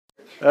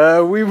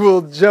We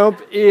will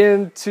jump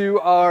into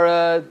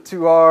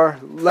our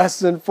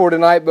lesson for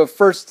tonight, but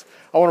first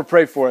I want to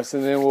pray for us,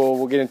 and then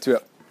we'll get into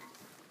it.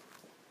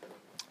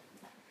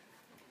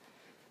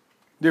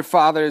 Dear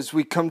Father, as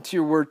we come to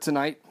your word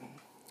tonight,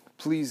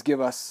 please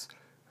give us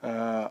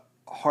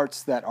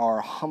hearts that are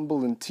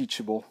humble and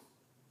teachable.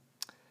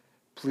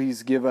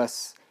 Please give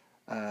us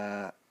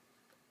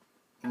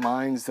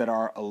minds that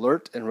are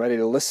alert and ready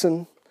to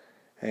listen.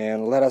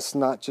 And let us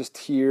not just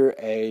hear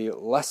a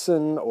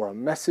lesson or a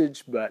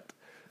message, but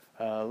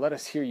let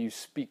us hear you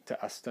speak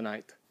to us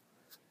tonight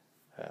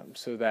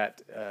so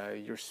that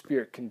your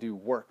Spirit can do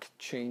work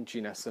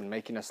changing us and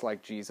making us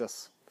like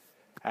Jesus.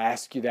 I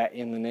ask you that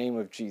in the name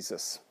of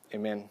Jesus.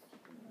 Amen.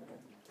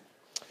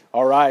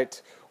 All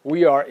right.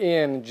 We are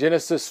in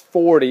Genesis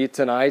 40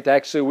 tonight.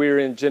 Actually, we're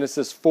in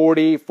Genesis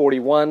 40,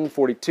 41,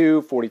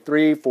 42,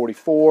 43,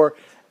 44,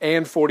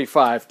 and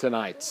 45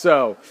 tonight.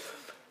 So,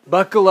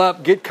 buckle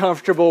up, get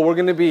comfortable. We're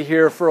going to be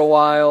here for a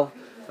while.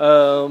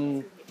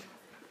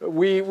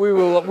 We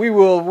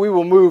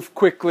will move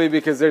quickly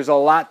because there's a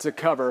lot to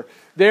cover.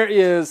 There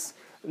is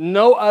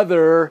no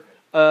other.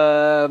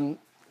 I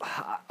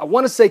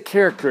want to say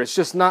character. It's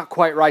just not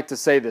quite right to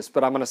say this,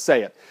 but I'm going to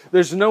say it.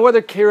 There's no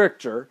other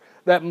character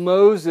that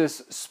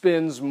Moses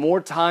spends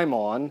more time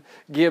on,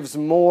 gives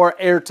more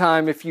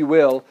airtime, if you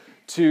will,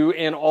 to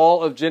in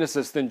all of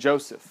Genesis than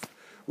Joseph,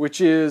 which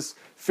is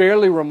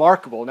fairly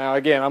remarkable. Now,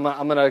 again, I'm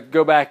going to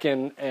go back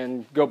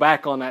and go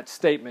back on that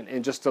statement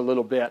in just a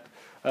little bit,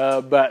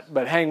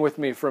 but hang with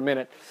me for a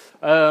minute.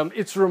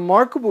 It's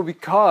remarkable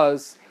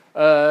because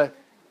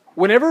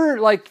whenever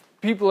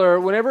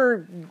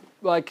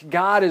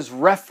God is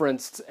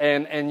referenced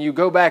and you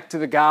go back to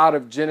the God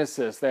of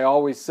Genesis, they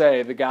always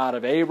say the God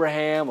of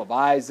Abraham, of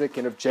Isaac,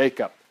 and of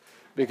Jacob,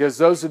 because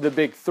those are the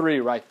big three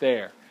right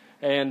there.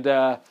 And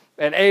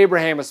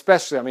Abraham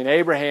especially. I mean,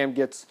 Abraham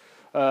gets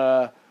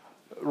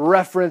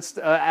referenced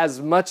as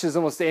much as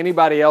almost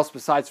anybody else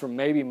besides from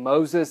maybe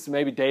Moses,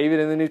 maybe David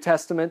in the New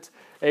Testament.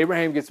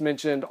 Abraham gets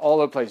mentioned all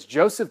over the place.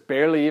 Joseph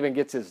barely even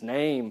gets his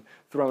name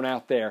thrown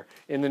out there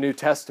in the New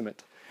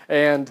Testament.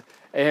 And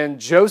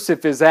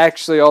Joseph is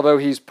actually, although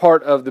he's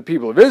part of the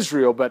people of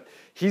Israel, but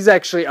he's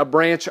actually a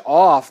branch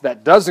off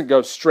that doesn't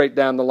go straight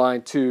down the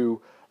line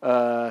to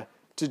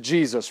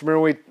Jesus.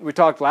 Remember we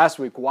talked last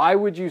week, why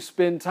would you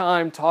spend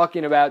time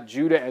talking about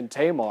Judah and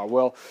Tamar?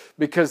 Well,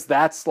 because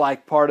that's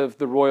like part of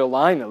the royal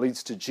line that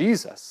leads to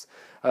Jesus.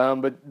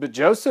 But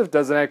Joseph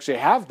doesn't actually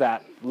have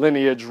that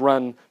lineage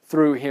run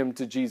through him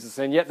to Jesus.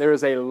 And yet there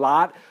is a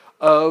lot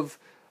of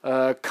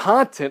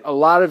content, a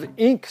lot of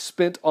ink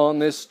spent on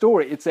this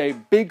story. It's a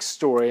big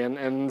story,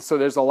 and so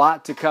there's a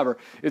lot to cover.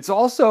 It's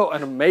also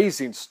an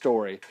amazing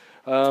story,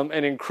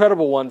 an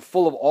incredible one,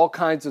 full of all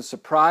kinds of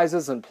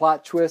surprises and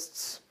plot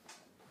twists.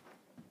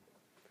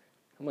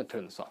 I'm going to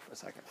turn this off for a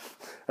second.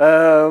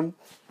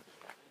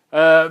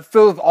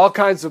 Filled with all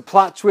kinds of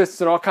plot twists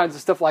and all kinds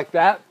of stuff like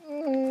that.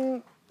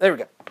 There we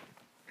go.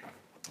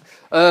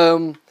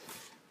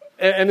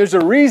 And there's a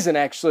reason,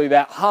 actually,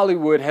 that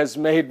Hollywood has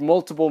made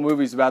multiple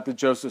movies about the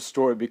Joseph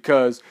story,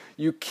 because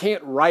you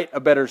can't write a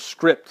better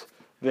script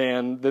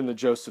than the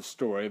Joseph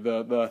story.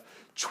 The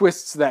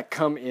twists that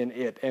come in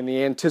it and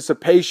the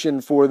anticipation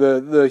for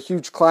the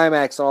huge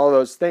climax and all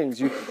those things.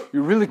 You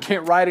really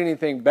can't write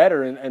anything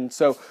better. And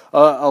so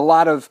a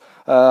lot of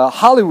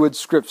Hollywood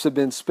scripts have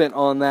been spent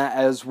on that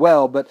as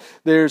well. But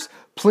there's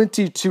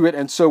plenty to it,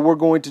 and so we're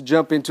going to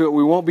jump into it.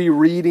 We won't be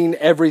reading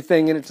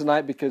everything in it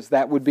tonight because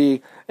that would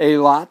be a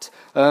lot.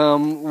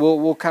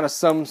 We'll kind of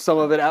sum some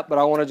of it up, but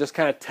I want to just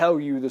kind of tell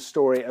you the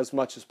story as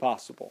much as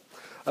possible.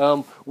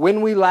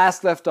 When we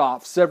last left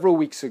off, several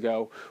weeks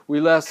ago, we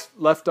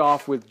left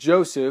off with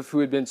Joseph, who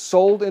had been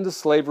sold into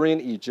slavery in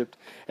Egypt,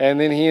 and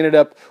then he ended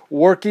up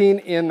working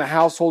in the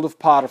household of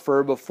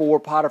Potiphar before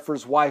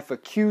Potiphar's wife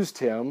accused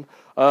him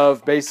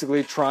of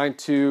basically trying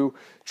to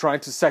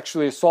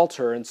sexually assault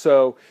her. And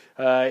so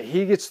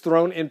he gets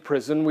thrown in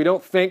prison. We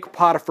don't think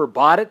Potiphar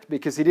bought it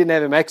because he didn't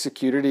have him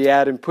executed. He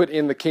had him put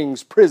in the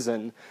king's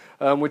prison,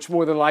 which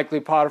more than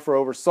likely Potiphar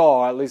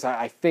oversaw. At least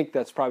I think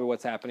that's probably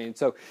what's happening. And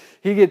so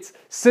he gets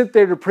sent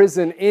there to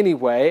prison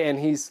anyway, and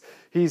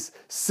he's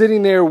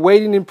sitting there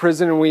waiting in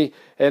prison,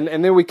 and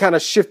then we kind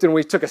of shifted and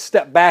we took a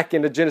step back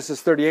into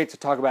Genesis 38 to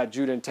talk about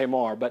Judah and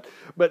Tamar.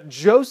 But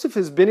Joseph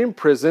has been in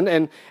prison,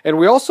 and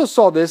we also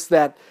saw this,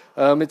 that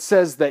it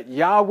says that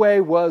Yahweh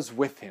was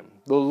with him.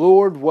 The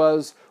Lord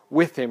was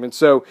with him. And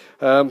so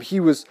he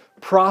was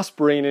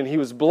prospering and he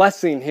was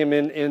blessing him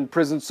in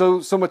prison,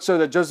 so much so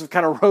that Joseph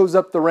kind of rose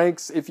up the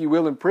ranks, if you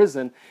will, in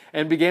prison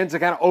and began to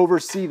kind of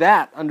oversee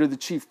that under the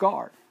chief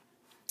guard.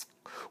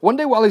 One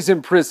day while he's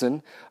in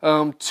prison,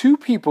 two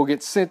people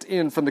get sent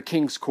in from the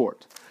king's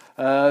court.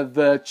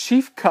 The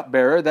chief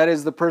cupbearer, that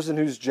is the person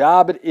whose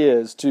job it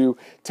is to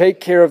take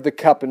care of the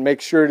cup and make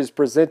sure it is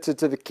presented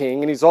to the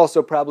king, and he's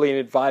also probably an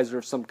advisor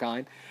of some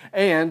kind,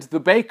 and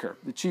the baker,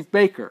 the chief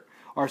baker,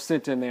 are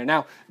sent in there.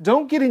 Now,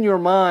 don't get in your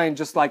mind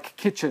just like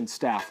kitchen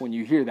staff when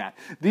you hear that.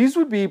 These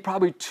would be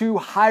probably two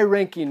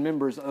high-ranking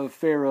members of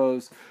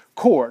Pharaoh's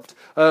court,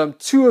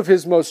 two of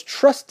his most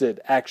trusted,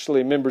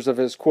 actually, members of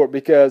his court,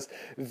 because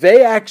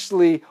they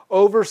actually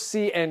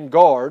oversee and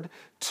guard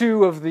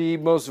two of the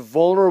most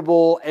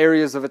vulnerable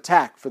areas of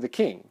attack for the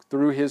king,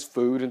 through his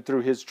food and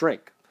through his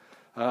drink.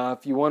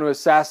 If you want to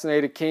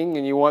assassinate a king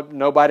and you want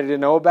nobody to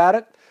know about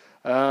it,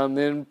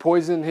 then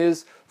poison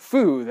his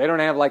food. They don't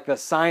have like the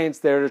science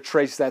there to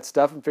trace that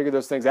stuff and figure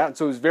those things out. And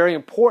so it was very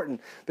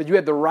important that you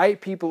had the right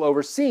people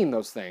overseeing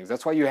those things.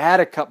 That's why you had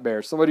a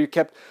cupbearer, somebody who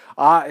kept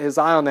his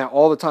eye on that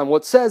all the time.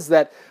 Well, it says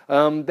that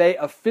they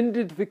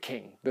offended the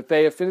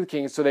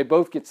king, so they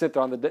both get sent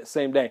there on the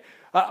same day.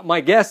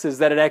 My guess is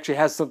that it actually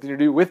has something to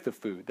do with the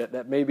food,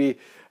 that maybe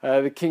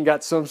the king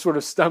got some sort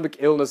of stomach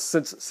illness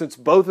since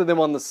both of them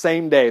on the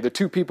same day, the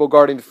two people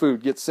guarding the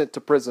food, get sent to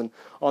prison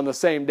on the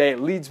same day. It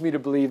leads me to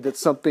believe that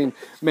something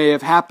may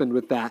have happened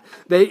with that.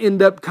 They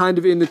end up kind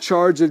of in the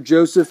charge of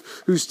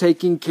Joseph, who's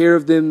taking care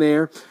of them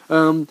there.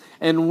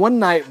 And one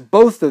night,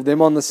 both of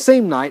them on the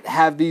same night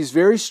have these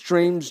very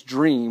strange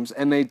dreams,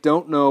 and they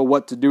don't know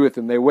what to do with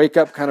them. They wake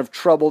up kind of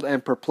troubled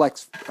and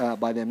perplexed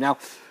by them. Now,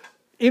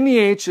 in the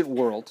ancient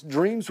world,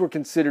 dreams were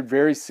considered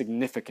very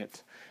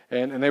significant,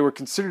 and they were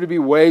considered to be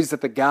ways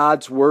that the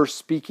gods were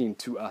speaking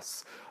to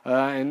us.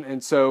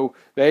 And so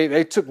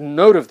they took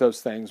note of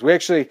those things. We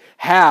actually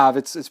have,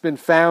 it's been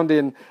found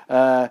in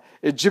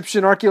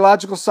Egyptian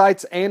archaeological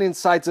sites and in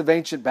sites of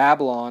ancient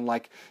Babylon,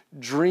 like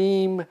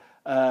dream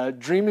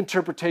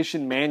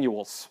interpretation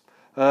manuals,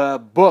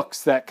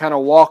 books that kind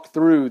of walk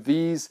through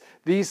these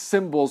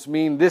symbols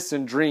mean this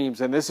in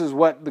dreams, and this is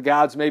what the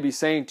gods may be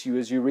saying to you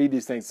as you read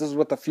these things. This is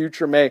what the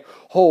future may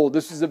hold.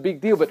 This is a big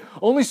deal, but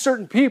only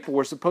certain people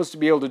were supposed to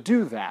be able to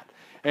do that.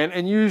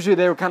 And usually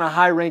they were kind of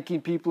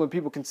high-ranking people and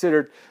people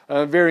considered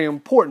very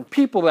important.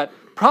 People that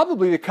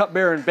probably the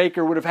cupbearer and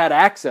baker would have had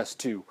access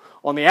to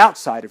on the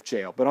outside of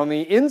jail. But on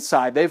the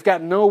inside, they've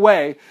got no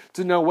way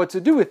to know what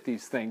to do with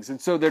these things. And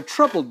so they're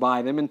troubled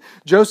by them. And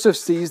Joseph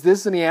sees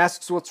this and he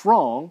asks what's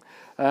wrong.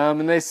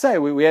 And they say,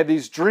 we had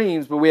these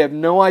dreams, but we have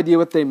no idea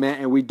what they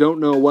meant and we don't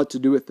know what to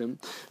do with them.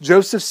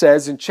 Joseph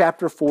says in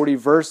chapter 40,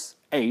 verse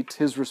 8,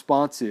 his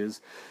response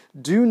is,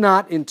 "Do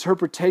not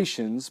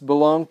interpretations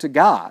belong to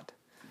God?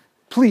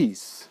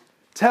 Please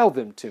tell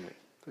them to me."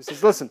 He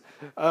says, listen,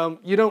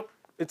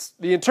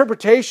 the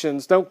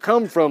interpretations don't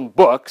come from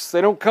books.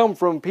 They don't come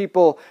from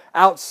people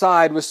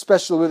outside with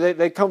special,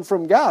 they come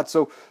from God.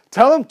 So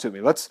tell them to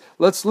me. Let's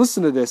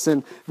listen to this.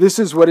 And this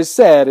is what is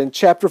said in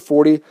chapter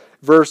 40,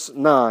 verse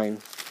 9.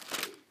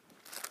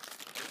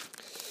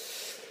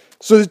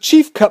 So the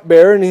chief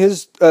cupbearer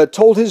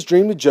told his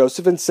dream to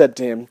Joseph and said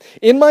to him,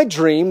 "In my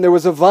dream there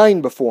was a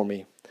vine before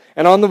me,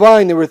 and on the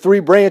vine there were 3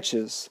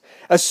 branches.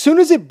 As soon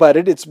as it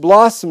budded, its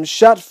blossoms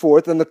shot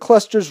forth, and the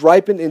clusters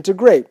ripened into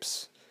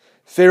grapes.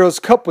 Pharaoh's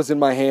cup was in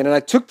my hand, and I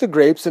took the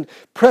grapes and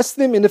pressed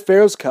them into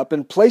Pharaoh's cup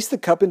and placed the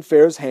cup in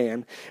Pharaoh's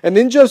hand. And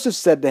then Joseph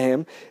said to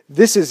him,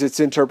 'This is its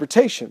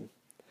interpretation.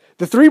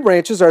 The 3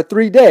 branches are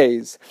 3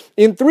 days.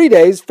 In 3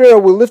 days Pharaoh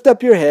will lift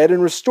up your head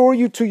and restore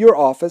you to your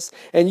office,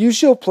 and you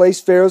shall place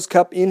Pharaoh's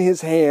cup in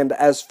his hand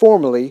as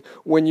formerly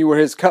when you were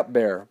his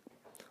cupbearer.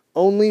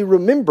 Only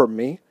remember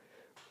me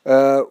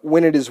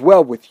when it is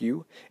well with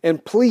you,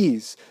 and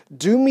please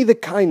do me the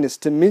kindness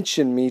to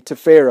mention me to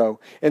Pharaoh,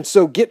 and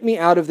so get me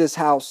out of this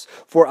house,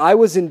 for I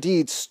was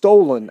indeed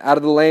stolen out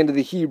of the land of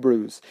the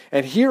Hebrews,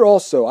 and here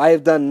also I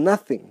have done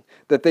nothing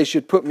that they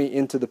should put me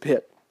into the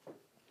pit.'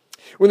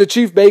 When the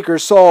chief baker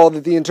saw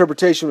that the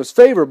interpretation was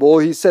favorable,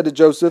 he said to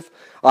Joseph,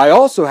 'I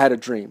also had a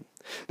dream.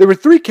 There were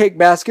 3 cake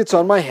baskets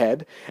on my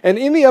head, and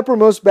in the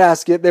uppermost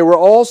basket there were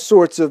all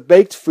sorts of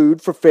baked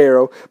food for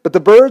Pharaoh, but the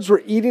birds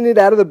were eating it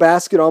out of the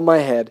basket on my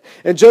head.'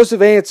 And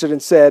Joseph answered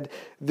and said,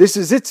 'This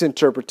is its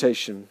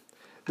interpretation.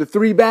 The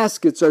 3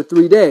 baskets are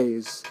 3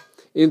 days.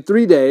 In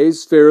 3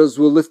 days Pharaoh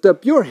will lift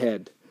up your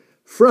head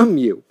from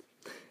you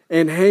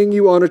and hang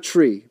you on a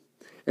tree,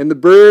 and the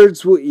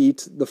birds will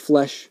eat the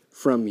flesh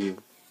from you.'"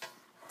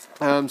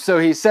 So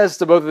he says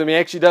to both of them, he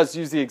actually does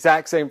use the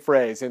exact same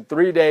phrase. In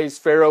 3 days,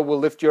 Pharaoh will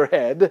lift your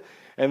head.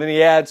 And then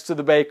he adds to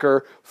the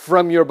baker,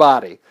 from your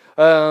body.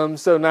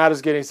 So not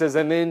as good. He says,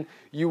 and then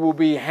you will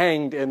be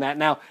hanged in that.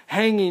 Now,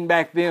 hanging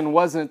back then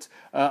wasn't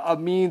a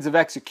means of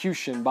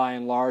execution by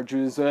and large.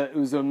 It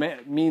was a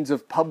means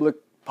of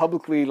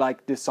publicly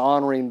like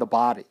dishonoring the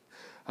body.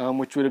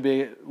 Which would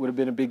have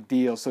been a big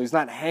deal. So he's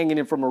not hanging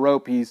him from a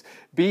rope. He's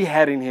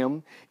beheading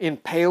him,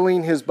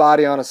 impaling his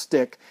body on a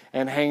stick,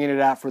 and hanging it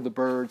out for the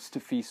birds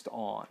to feast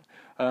on.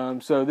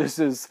 So this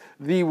is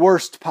the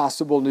worst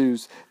possible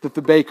news that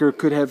the baker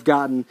could have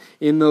gotten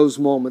in those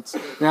moments.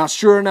 Now,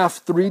 sure enough,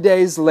 3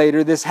 days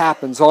later, this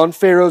happens. On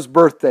Pharaoh's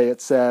birthday, it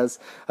says,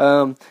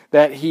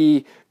 that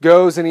he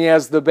goes and he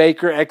has the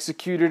baker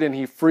executed and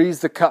he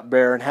frees the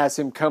cupbearer and has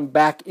him come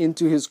back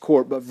into his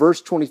court. But verse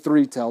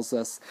 23 tells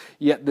us,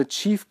 "Yet the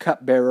chief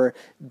cupbearer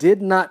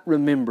did not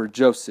remember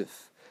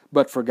Joseph,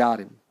 but forgot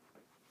him."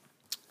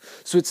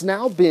 So it's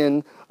now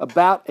been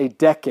about a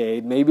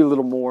decade, maybe a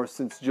little more,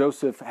 since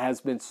Joseph has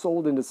been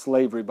sold into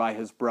slavery by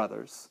his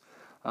brothers,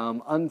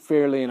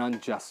 unfairly and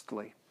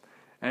unjustly.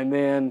 And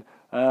then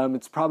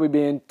It's probably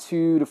been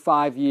 2 to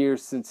 5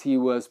 years since he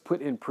was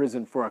put in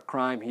prison for a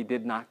crime he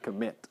did not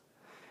commit.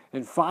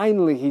 And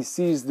finally he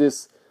sees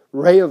this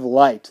ray of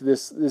light,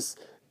 this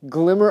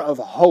glimmer of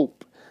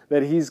hope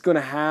that he's going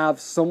to have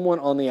someone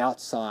on the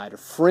outside, a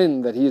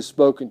friend that he has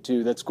spoken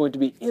to that's going to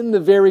be in the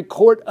very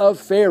court of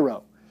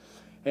Pharaoh.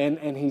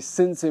 And he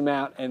sends him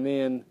out, and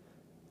then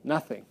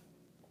nothing.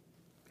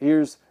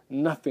 Here's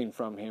nothing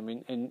from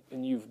him. And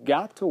you've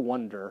got to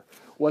wonder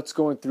what's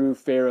going through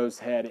Pharaoh's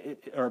head,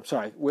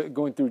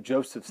 going through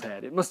Joseph's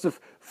head. It must have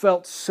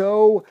felt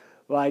so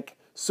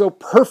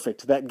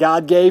perfect that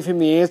God gave him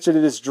the answer to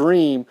this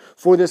dream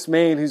for this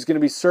man who's going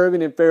to be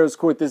serving in Pharaoh's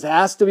court. This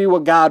has to be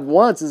what God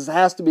wants. This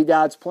has to be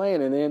God's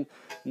plan. And then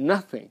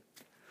nothing.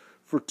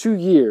 For 2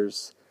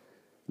 years,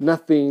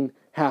 nothing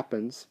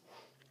happens.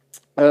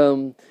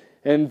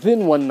 And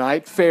then one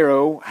night,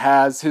 Pharaoh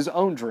has his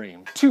own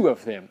dream. 2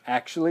 of them,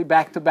 actually,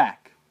 back to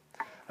back.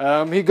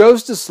 He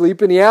goes to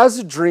sleep and he has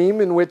a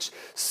dream in which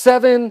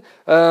 7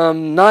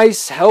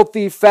 nice,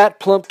 healthy,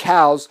 fat, plump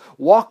cows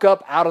walk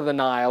up out of the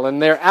Nile,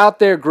 and they're out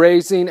there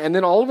grazing, and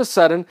then all of a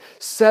sudden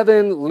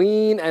 7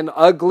 lean and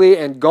ugly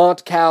and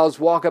gaunt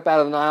cows walk up out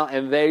of the Nile,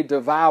 and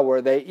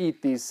they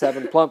eat these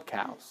 7 plump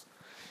cows.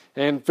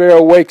 And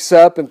Pharaoh wakes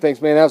up and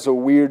thinks, man, that was a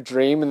weird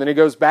dream, and then he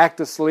goes back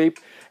to sleep,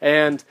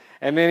 and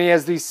then he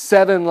has these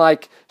 7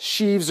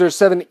 sheaves or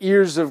 7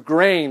 ears of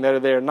grain that are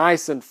there,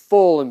 nice and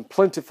full and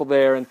plentiful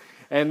there,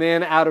 and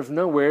then out of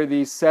nowhere,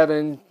 these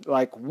 7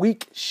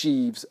 weak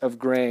sheaves of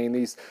grain,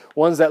 these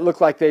ones that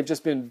look like they've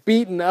just been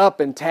beaten up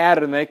and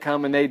tattered, and they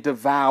come and they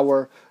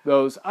devour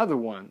those other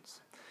ones.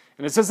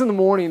 And it says in the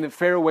morning that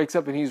Pharaoh wakes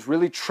up and he's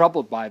really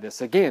troubled by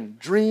this. Again,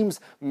 dreams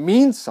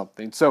mean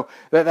something. So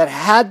that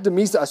had to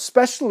mean,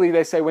 especially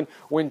they say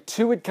when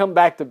 2 would come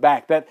back to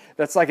back,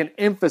 that's like an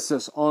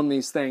emphasis on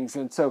these things.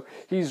 And so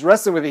he's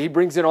wrestling with it. He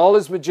brings in all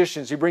his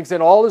magicians. He brings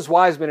in all his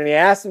wise men, and he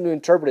asks them to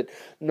interpret it.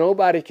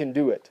 Nobody can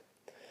do it.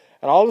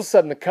 And all of a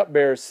sudden, the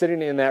cupbearer is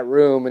sitting in that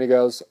room, and he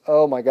goes,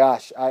 oh my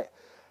gosh, I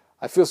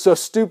feel so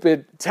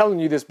stupid telling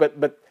you this,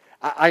 but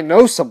I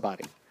know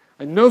somebody.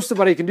 I know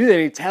somebody can do that.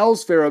 And he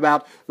tells Pharaoh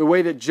about the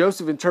way that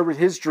Joseph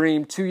interpreted his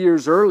dream 2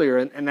 years earlier,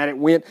 and that it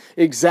went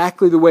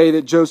exactly the way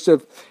that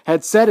Joseph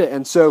had said it.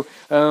 And so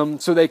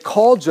they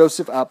call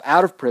Joseph up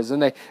out of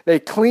prison. They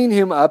clean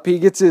him up. He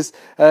gets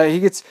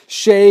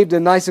shaved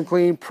and nice and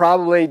clean,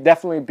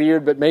 definitely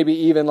beard, but maybe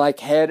even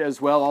head as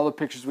well. All the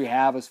pictures we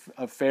have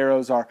of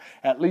pharaohs are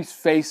at least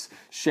face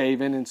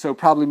shaven, and so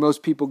probably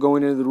most people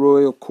going into the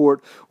royal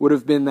court would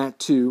have been that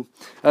too.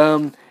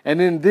 And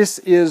then this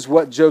is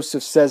what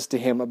Joseph says to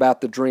him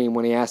about the dream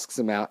when he asks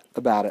him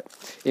about it.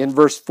 In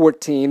verse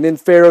 14, then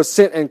Pharaoh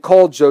sent and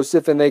called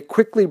Joseph, and they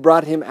quickly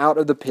brought him out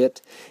of the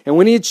pit. And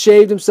when he had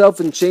shaved himself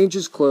and changed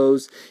his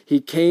clothes, he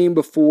came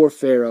before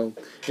Pharaoh.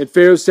 And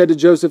Pharaoh said to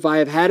Joseph, I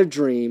have had a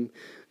dream.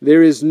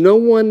 There is no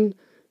one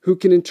who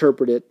can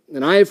interpret it.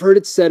 And I have heard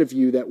it said of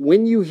you that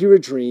when you hear a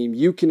dream,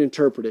 you can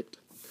interpret it.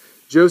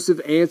 Joseph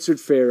answered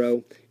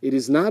Pharaoh, it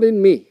is not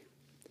in me,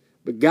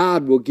 but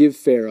God will give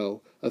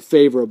Pharaoh a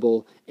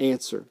favorable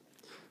answer.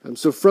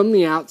 So from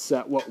the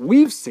outset, what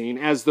we've seen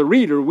as the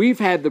reader, we've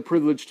had the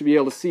privilege to be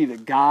able to see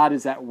that God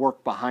is at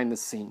work behind the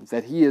scenes,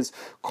 that He is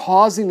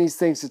causing these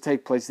things to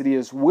take place, that He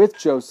is with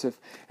Joseph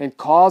and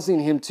causing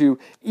him to,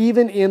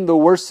 even in the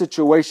worst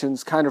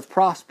situations, kind of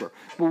prosper.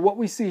 But what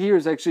we see here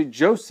is actually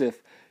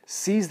Joseph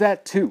sees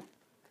that too.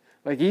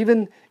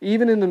 Even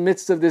in the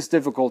midst of this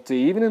difficulty,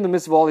 even in the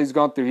midst of all he's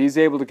gone through, he's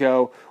able to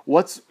go,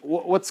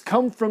 what's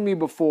come from me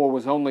before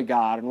was only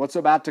God, and what's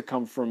about to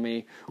come from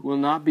me will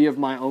not be of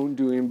my own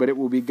doing, but it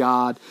will be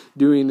God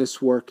doing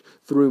this work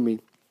through me.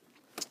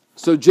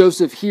 So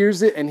Joseph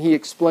hears it, and he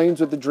explains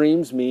what the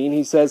dreams mean.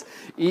 He says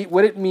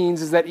what it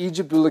means is that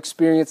Egypt will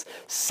experience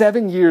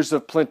 7 years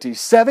of plenty,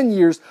 7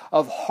 years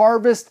of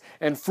harvest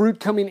and fruit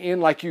coming in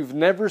like you've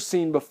never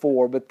seen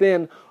before, but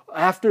then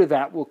after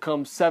that will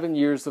come 7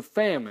 years of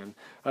famine,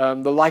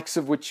 the likes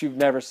of which you've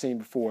never seen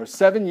before.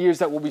 7 years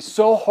that will be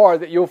so hard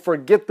that you'll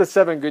forget the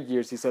 7 good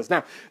years, he says.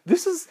 Now,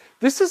 this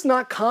is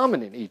not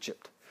common in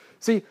Egypt.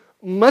 See,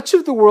 much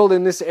of the world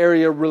in this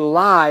area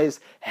relies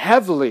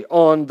heavily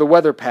on the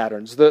weather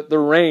patterns, the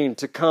rain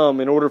to come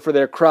in order for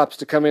their crops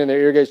to come in,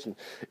 their irrigation.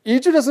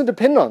 Egypt doesn't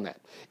depend on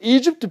that.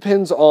 Egypt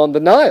depends on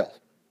the Nile,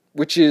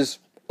 which is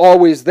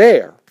always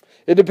there.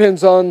 It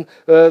depends on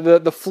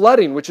the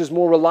flooding, which is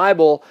more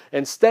reliable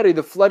and steady,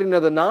 the flooding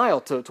of the Nile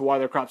to water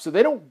their crops. So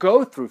they don't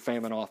go through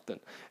famine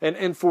often.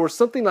 And for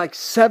something like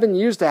 7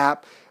 years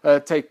to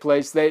take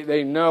place,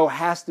 they know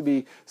has to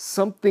be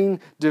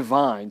something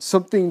divine,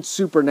 something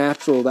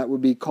supernatural that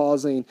would be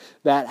causing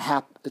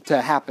that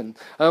to happen.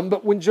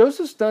 But when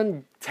Joseph's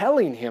done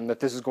telling him that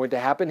this is going to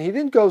happen, he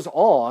then goes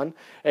on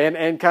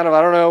and kind of,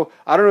 I don't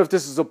know if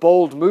this is a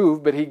bold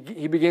move, but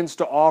he begins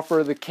to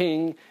offer the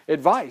king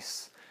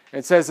advice.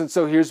 It says, and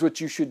so here's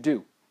what you should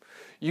do.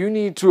 You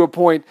need to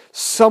appoint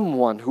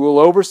someone who will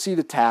oversee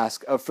the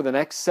task of for the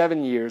next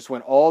 7 years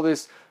when all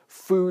this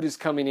food is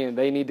coming in,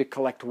 they need to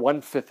collect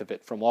 1/5 of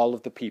it from all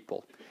of the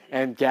people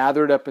and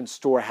gather it up in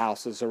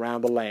storehouses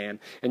around the land.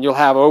 And you'll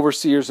have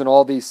overseers in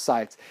all these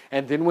sites.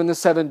 And then when the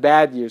 7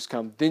 bad years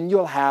come, then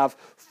you'll have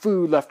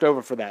food left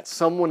over for that.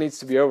 Someone needs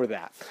to be over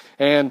that.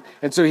 And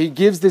so he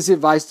gives this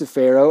advice to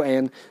Pharaoh,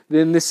 and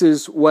then this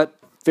is what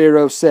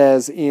Pharaoh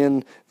says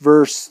in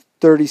verse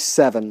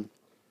 37.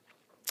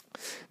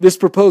 This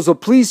proposal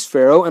pleased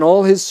Pharaoh and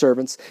all his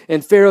servants,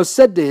 and Pharaoh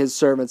said to his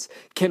servants,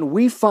 "Can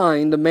we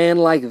find a man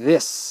like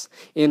this,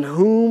 in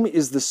whom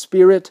is the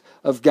Spirit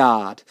of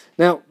God?"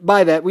 Now,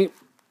 by that, we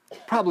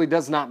probably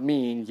does not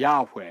mean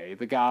Yahweh,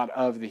 the God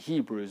of the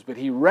Hebrews, but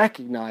he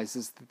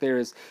recognizes that there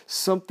is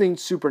something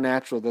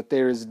supernatural, that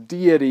there is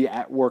deity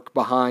at work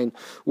behind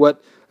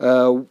what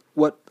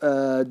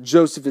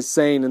Joseph is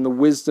saying and the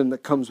wisdom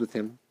that comes with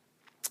him.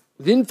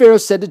 Then Pharaoh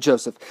said to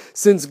Joseph,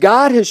 "Since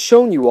God has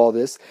shown you all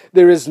this,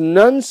 there is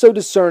none so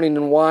discerning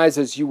and wise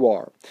as you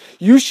are.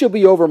 You shall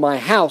be over my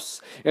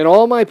house, and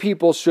all my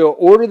people shall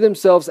order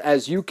themselves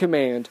as you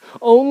command.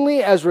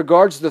 Only as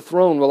regards the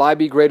throne will I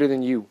be greater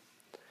than you."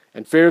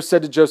 And Pharaoh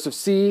said to Joseph,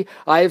 "See,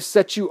 I have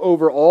set you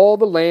over all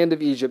the land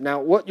of Egypt." Now,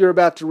 what you're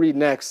about to read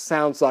next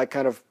sounds like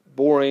kind of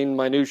boring,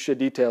 minutiae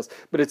details,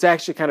 but it's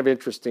actually kind of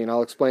interesting.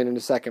 I'll explain in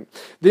a second.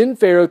 Then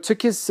Pharaoh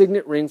took his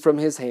signet ring from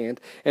his hand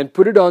and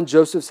put it on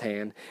Joseph's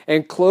hand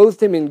and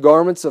clothed him in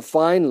garments of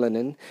fine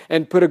linen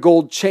and put a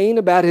gold chain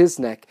about his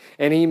neck,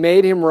 and he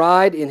made him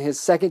ride in his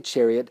second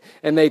chariot,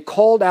 and they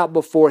called out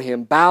before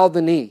him, "Bow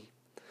the knee."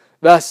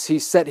 Thus he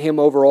set him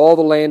over all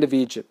the land of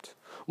Egypt.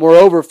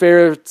 Moreover,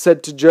 Pharaoh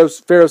said to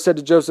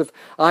Joseph,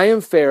 "I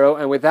am Pharaoh,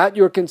 and without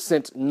your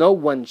consent no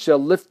one shall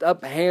lift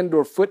up hand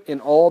or foot in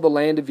all the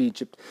land of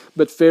Egypt."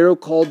 But Pharaoh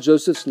called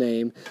Joseph's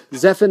name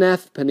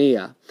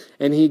Zaphenath-Paneah,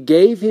 and he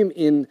gave him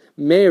in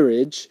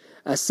marriage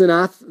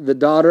Asenath, the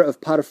daughter of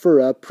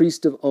Potiphar,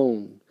 priest of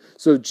On.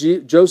 So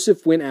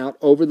Joseph went out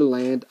over the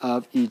land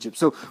of Egypt.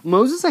 So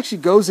Moses actually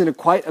goes into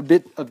quite a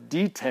bit of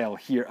detail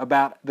here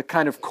about the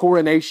kind of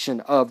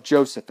coronation of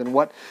Joseph and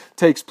what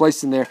takes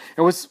place in there.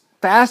 And what's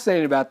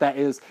fascinating about that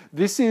is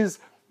this is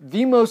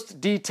the most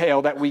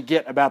detail that we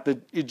get about the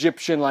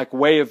Egyptian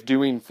way of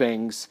doing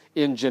things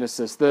in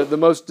Genesis, the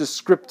most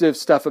descriptive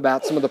stuff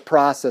about some of the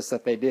process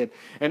that they did.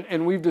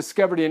 And we've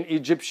discovered in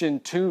Egyptian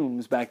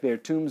tombs back there,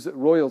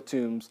 royal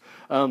tombs,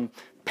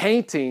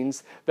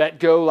 paintings that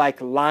go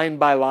line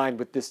by line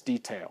with this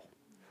detail.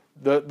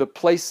 The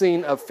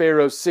placing of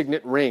Pharaoh's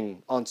signet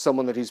ring on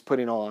someone that he's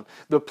putting on,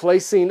 the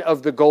placing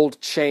of the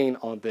gold chain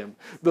on them,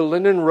 the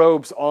linen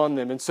robes on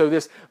them. And so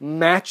this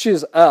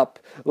matches up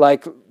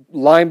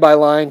line by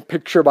line,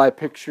 picture by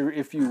picture,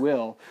 if you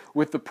will,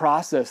 with the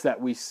process that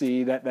we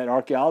see that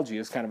archaeology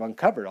has kind of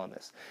uncovered on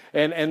this.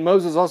 And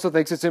Moses also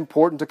thinks it's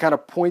important to kind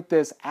of point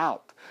this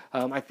out.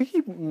 I think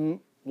he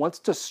wants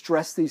to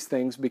stress these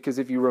things because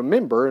if you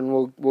remember,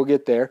 and we'll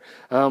get there,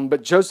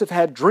 but Joseph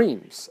had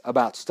dreams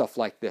about stuff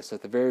like this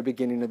at the very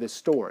beginning of this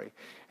story.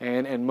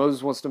 And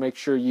Moses wants to make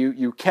sure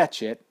you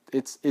catch it.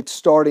 It's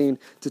starting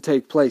to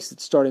take place.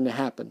 It's starting to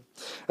happen.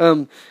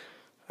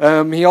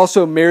 He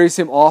also marries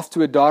him off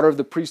to a daughter of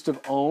the priest of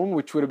On,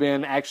 which would have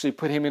been actually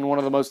put him in one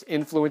of the most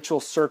influential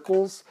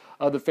circles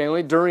of the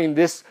family. During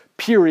this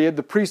period,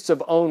 the priests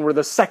of On were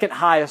the second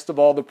highest of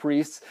all the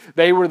priests.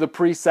 They were the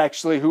priests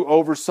actually who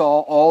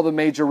oversaw all the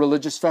major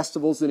religious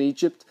festivals in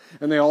Egypt,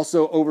 and they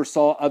also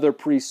oversaw other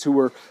priests who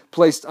were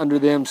placed under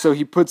them. So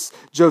he puts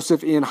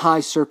Joseph in high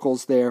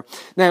circles there.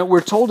 Now,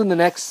 we're told in the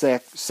next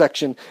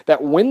section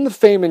that when the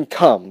famine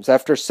comes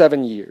after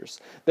 7 years,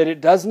 that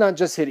it does not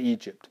just hit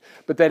Egypt,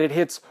 but that it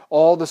hits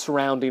all the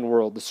surrounding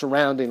world, the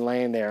surrounding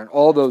land there, and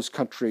all those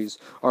countries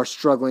are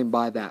struggling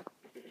by that.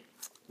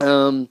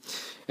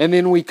 And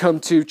then we come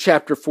to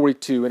chapter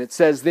 42, and it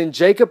says, "Then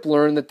Jacob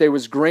learned that there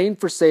was grain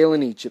for sale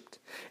in Egypt.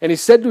 And he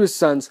said to his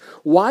sons,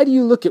 'Why do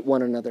you look at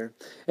one another?'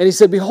 And he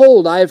said,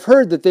 'Behold, I have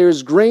heard that there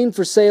is grain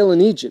for sale in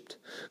Egypt.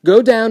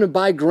 Go down and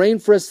buy grain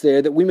for us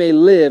there, that we may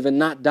live and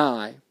not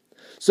die.'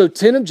 So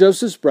 10 of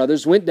Joseph's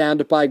brothers went down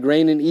to buy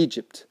grain in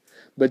Egypt.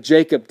 But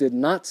Jacob did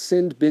not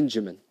send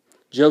Benjamin,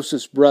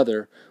 Joseph's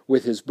brother,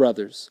 with his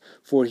brothers,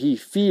 for he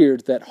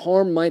feared that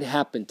harm might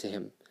happen to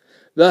him.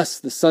 Thus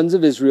the sons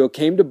of Israel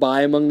came to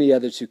buy among the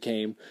others who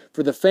came,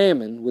 for the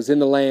famine was in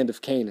the land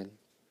of Canaan.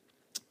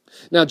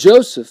 Now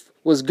Joseph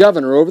was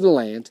governor over the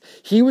land.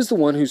 He was the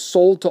one who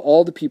sold to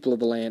all the people of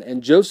the land.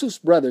 And Joseph's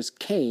brothers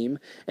came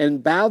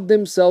and bowed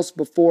themselves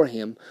before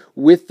him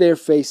with their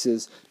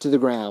faces to the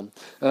ground."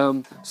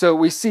 So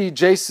we see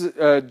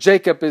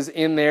Jacob is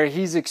in there.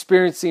 He's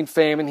experiencing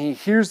famine. He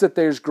hears that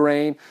there's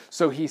grain.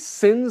 So he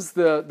sends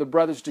the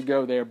brothers to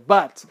go there.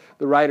 But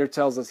the writer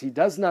tells us he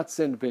does not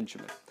send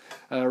Benjamin,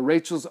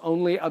 Rachel's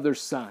only other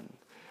son.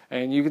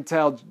 And you can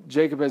tell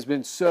Jacob has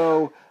been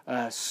so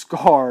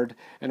scarred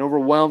and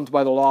overwhelmed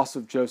by the loss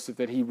of Joseph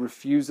that he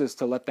refuses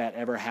to let that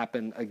ever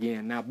happen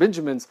again. Now,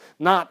 Benjamin's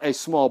not a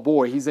small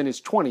boy. He's in his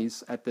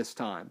 20s at this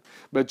time.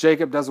 But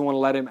Jacob doesn't want to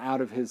let him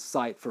out of his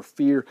sight for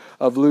fear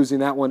of losing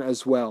that one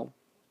as well.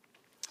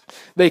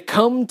 They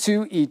come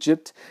to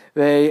Egypt,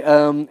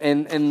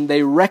 and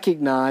they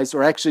recognize,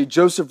 or actually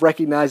Joseph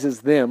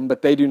recognizes them,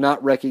 but they do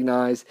not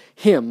recognize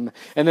him.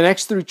 And the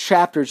next 3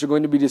 chapters are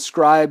going to be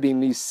describing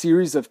these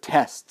series of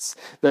tests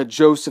that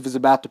Joseph is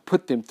about to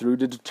put them through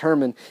to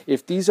determine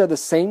if these are the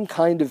same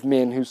kind of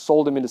men who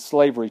sold him into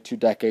slavery 2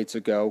 decades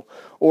ago,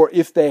 or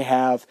if they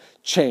have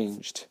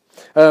changed.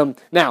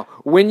 Now,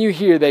 when you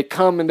hear they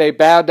come and they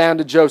bow down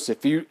to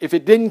Joseph, if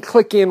it didn't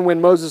click in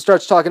when Moses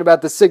starts talking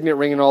about the signet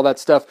ring and all that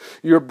stuff,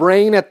 your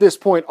brain at this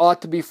point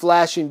ought to be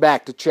flashing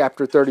back to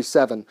chapter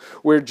 37,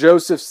 where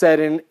Joseph said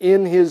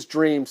in his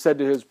dream, said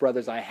to his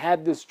brothers, I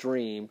had this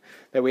dream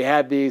that we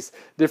had these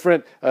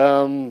different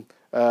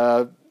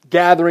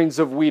gatherings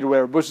of wheat, or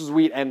whatever, bushels of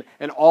wheat,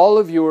 and all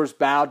of yours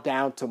bowed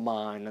down to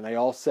mine. And they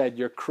all said,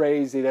 you're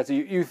crazy.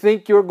 You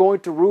think you're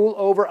going to rule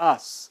over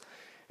us.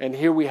 And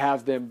here we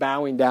have them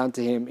bowing down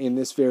to him in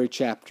this very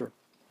chapter.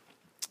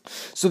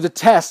 So the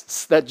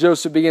tests that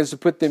Joseph begins to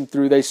put them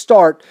through, they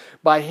start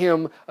by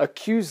him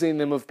accusing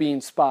them of being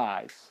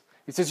spies.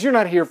 He says, you're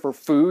not here for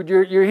food.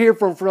 You're here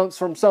from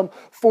some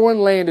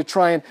foreign land to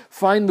try and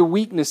find the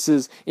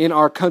weaknesses in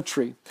our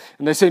country.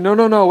 And they say,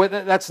 no,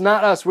 that's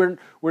not us. We're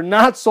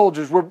not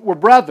soldiers. We're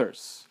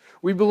brothers.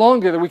 We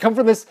belong together. We come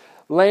from this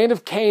land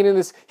of Canaan,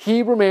 this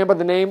Hebrew man by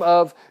the name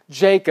of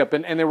Jacob.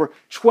 And there were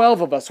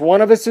 12 of us. One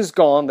of us is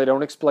gone. They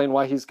don't explain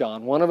why he's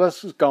gone. One of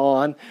us is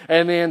gone.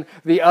 And then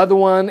the other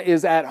one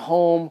is at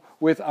home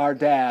with our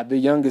dad, the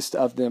youngest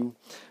of them.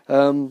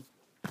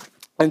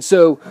 And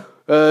so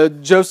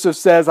Joseph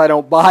says, I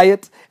don't buy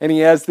it. And he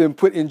has them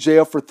put in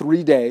jail for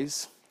 3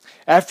 days.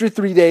 After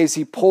 3 days,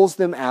 he pulls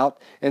them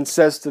out and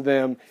says to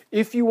them,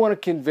 if you want to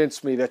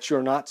convince me that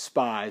you're not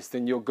spies,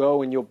 then you'll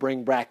go and you'll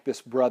bring back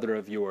this brother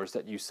of yours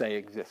that you say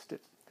existed.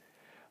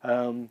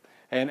 And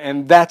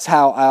that's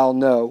how I'll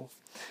know.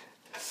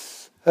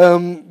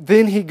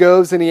 Then he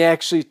goes and he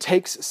actually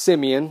takes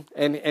Simeon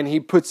and he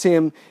puts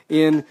him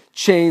in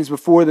chains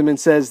before them and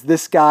says,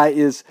 this guy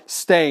is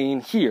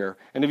staying here.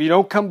 And if you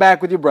don't come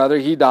back with your brother,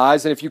 he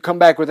dies. And if you come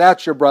back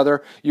without your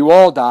brother, you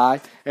all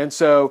die. And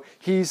so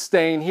he's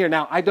staying here.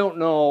 Now, I don't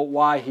know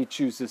why he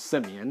chooses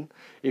Simeon.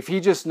 If he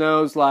just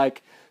knows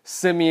like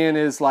Simeon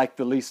is like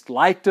the least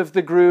liked of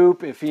the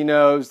group, if he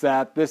knows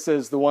that this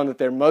is the one that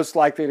they're most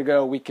likely to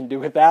go, we can do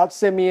without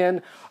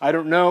Simeon. I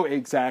don't know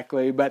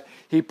exactly, but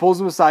he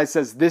pulls him aside,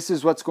 says, this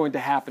is what's going to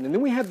happen. And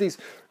then we have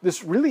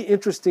this really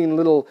interesting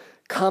little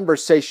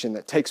conversation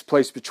that takes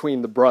place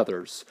between the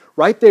brothers,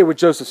 right there with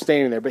Joseph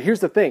standing there. But here's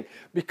the thing,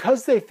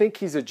 because they think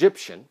he's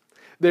Egyptian,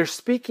 they're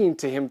speaking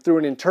to him through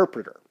an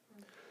interpreter.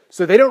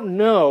 So they don't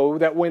know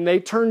that when they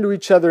turn to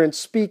each other and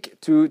speak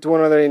to one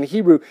another in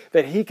Hebrew,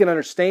 that he can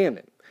understand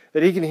them,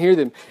 that he can hear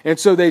them. And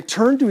so they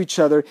turn to each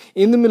other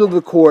in the middle of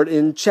the court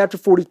in chapter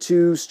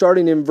 42,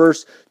 starting in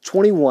verse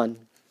 21.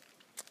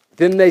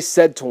 Then they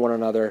said to one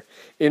another,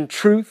 in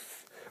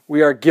truth,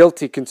 we are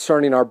guilty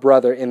concerning our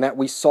brother in that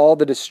we saw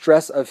the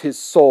distress of his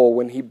soul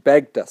when he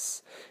begged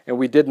us, and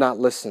we did not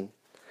listen.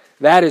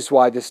 That is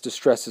why this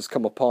distress has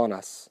come upon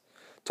us.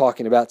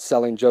 Talking about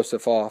selling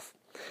Joseph off.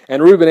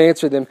 And Reuben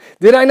answered them,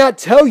 did I not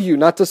tell you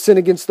not to sin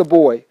against the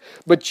boy?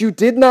 But you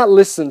did not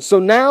listen, so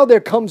now there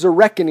comes a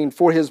reckoning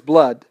for his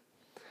blood.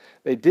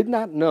 They did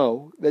not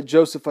know that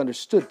Joseph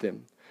understood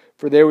them,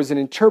 for there was an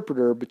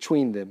interpreter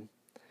between them.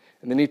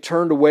 And then he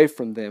turned away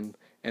from them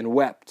and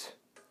wept.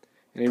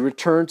 And he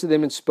returned to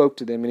them and spoke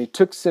to them, and he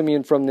took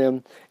Simeon from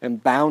them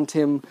and bound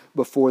him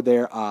before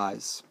their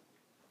eyes.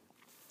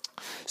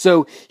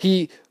 So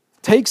he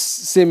takes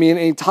Simeon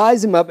and he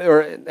ties him up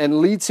and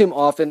leads him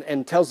off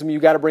and tells him, you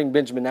got to bring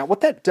Benjamin. Now,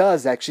 what that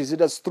does actually is it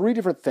does 3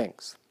 different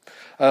things.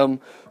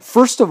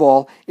 First of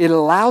all, it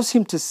allows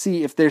him to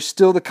see if they're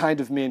still the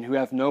kind of men who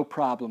have no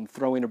problem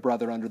throwing a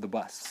brother under the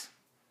bus.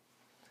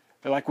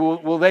 They're like,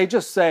 will they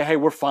just say, hey,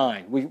 we're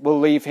fine. We'll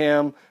leave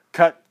him,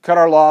 cut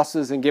our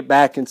losses and get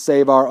back and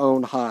save our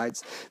own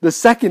hides. The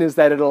second is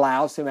that it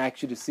allows him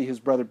actually to see his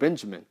brother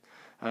Benjamin.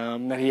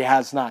 That he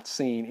has not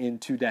seen in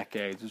 2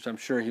 decades, which I'm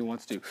sure he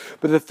wants to.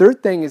 But the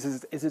third thing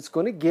is it's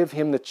going to give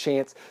him the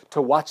chance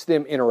to watch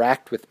them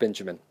interact with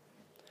Benjamin.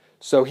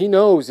 So he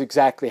knows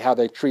exactly how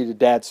they treated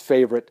Dad's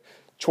favorite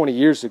 20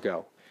 years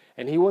ago.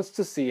 And he wants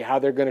to see how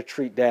they're going to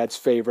treat Dad's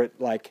favorite,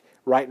 like,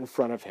 right in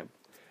front of him.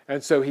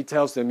 And so he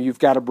tells them, you've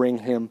got to bring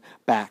him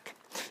back.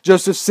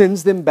 Joseph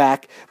sends them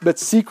back, but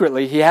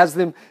secretly he has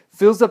them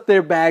fills up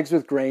their bags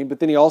with grain, but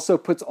then he also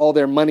puts all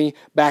their money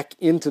back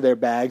into their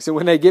bags. And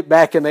when they get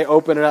back and they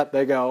open it up,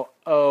 they go,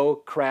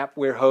 oh, crap,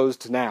 we're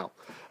hosed now.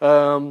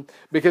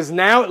 Because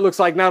now it looks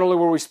like not only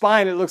were we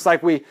spying, it looks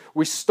like we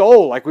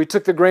stole, like we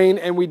took the grain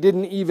and we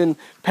didn't even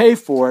pay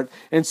for it.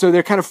 And so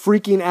they're kind of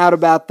freaking out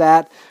about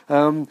that.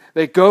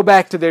 They go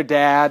back to their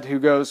dad, who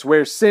goes,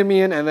 where's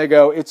Simeon? And they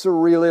go, it's a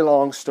really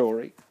long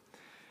story.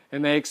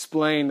 And they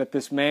explain that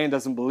this man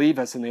doesn't believe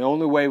us, and the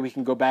only way we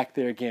can go back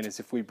there again is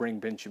if we bring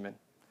Benjamin.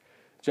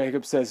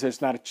 Jacob says, there's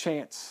not a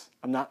chance.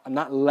 I'm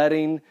not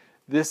letting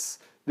this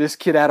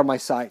kid out of my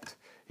sight.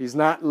 He's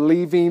not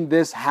leaving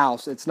this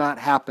house. It's not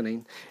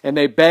happening. And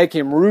they beg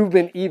him.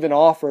 Reuben even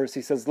offers.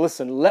 He says,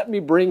 listen, let me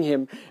bring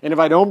him. And if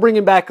I don't bring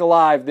him back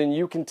alive, then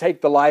you can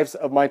take the lives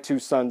of my 2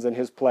 sons in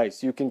his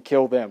place. You can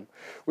kill them.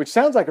 Which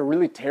sounds like a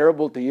really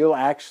terrible deal,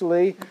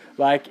 actually.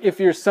 Like, if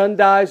your son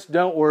dies,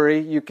 don't worry.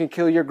 You can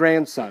kill your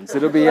grandsons.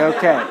 It'll be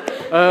okay.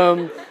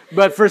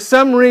 But for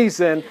some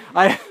reason,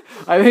 I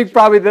think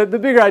probably the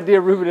bigger idea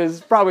of Reuben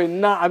is probably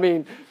not,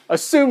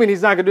 assuming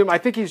he's not going to do him, I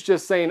think he's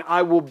just saying,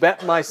 I will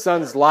bet my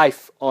son's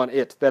life on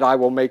it that I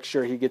will make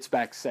sure he gets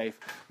back safe.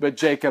 But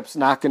Jacob's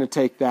not going to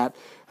take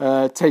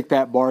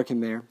that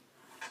bargain there.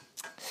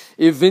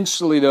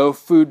 Eventually, though,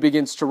 food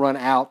begins to run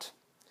out.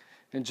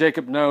 And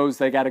Jacob knows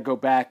they got to go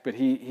back, but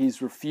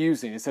he's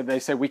refusing. They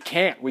say, we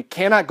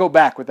cannot go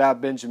back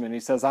without Benjamin. He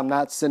says, I'm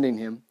not sending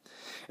him.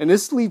 And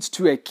this leads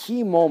to a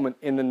key moment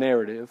in the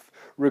narrative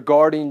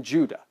regarding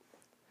Judah.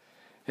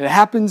 It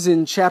happens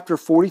in chapter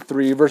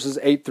 43, verses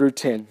 8 through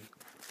 10.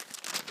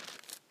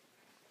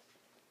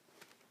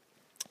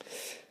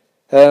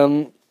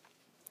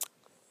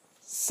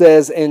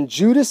 Says, and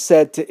Judah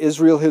said to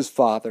Israel his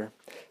father,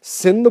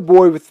 send the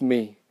boy with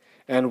me,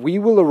 and we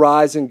will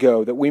arise and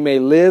go, that we may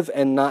live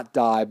and not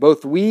die,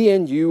 both we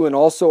and you and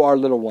also our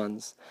little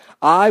ones.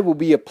 I will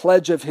be a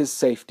pledge of his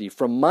safety.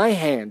 From my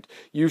hand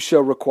you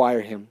shall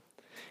require him.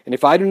 And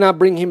if I do not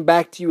bring him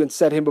back to you and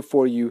set him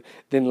before you,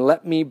 then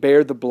let me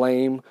bear the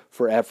blame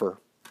forever.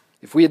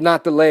 If we had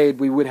not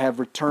delayed, we would have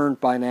returned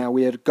by now.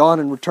 We had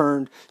gone and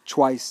returned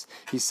twice,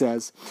 he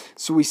says.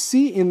 So we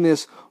see in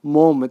this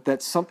moment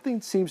that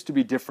something seems to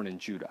be different in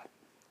Judah.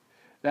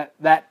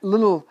 That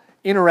little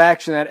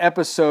interaction, that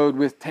episode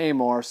with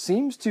Tamar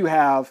seems to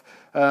have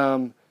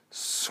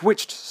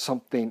switched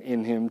something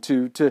in him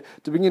to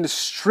begin to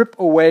strip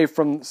away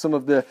from some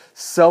of the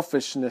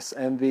selfishness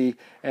and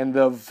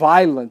the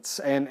violence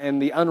and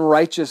the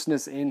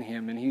unrighteousness in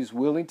him, and he's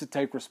willing to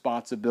take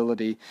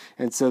responsibility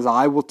and says,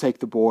 I will take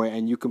the boy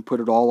and you can put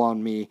it all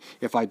on me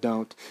if I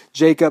don't.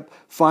 Jacob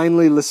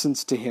finally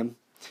listens to him,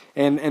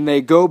 and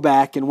they go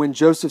back, and when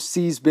Joseph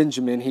sees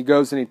Benjamin, he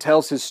goes and he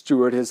tells his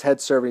steward, his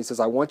head servant, he says,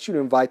 I want you to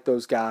invite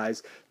those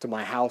guys to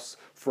my house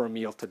for a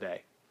meal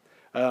today.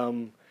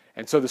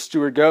 And so the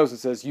steward goes and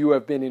says, you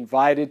have been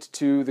invited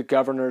to the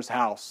governor's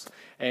house.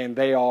 And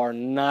they are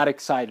not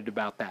excited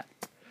about that.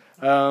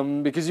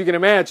 Because you can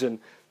imagine,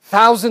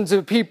 thousands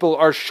of people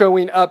are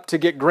showing up to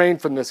get grain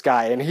from this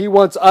guy. And he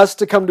wants us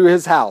to come to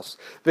his house.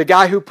 The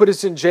guy who put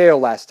us in jail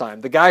last time.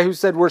 The guy who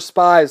said we're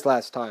spies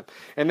last time.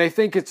 And they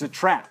think it's a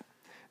trap.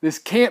 This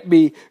can't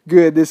be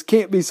good. This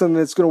can't be something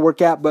that's going to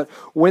work out. But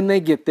when they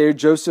get there,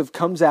 Joseph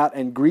comes out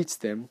and greets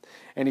them.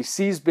 And he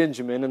sees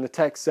Benjamin. And the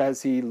text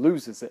says he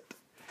loses it.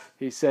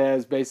 He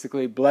says,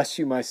 basically, bless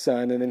you, my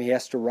son, and then he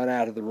has to run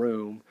out of the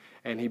room,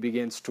 and he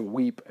begins to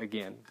weep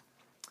again.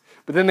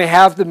 But then they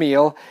have the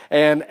meal,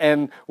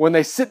 and when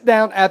they sit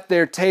down at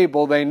their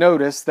table, they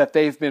notice that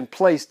they've been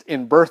placed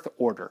in birth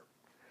order,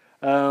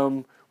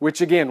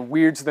 which, again,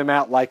 weirds them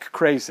out like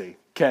crazy.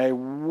 Okay,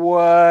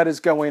 what is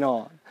going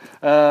on?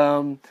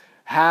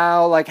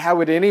 How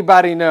would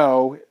anybody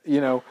know,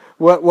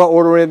 what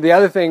order we're in? The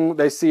other thing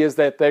they see is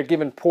that they're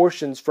given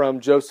portions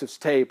from Joseph's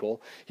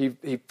table. He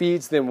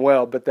feeds them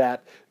well, but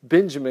that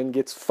Benjamin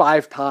gets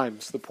 5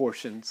 times the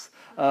portions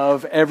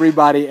of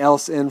everybody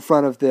else in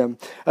front of them.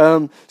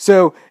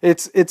 So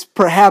it's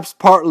perhaps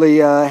partly,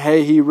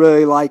 hey, he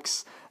really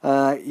likes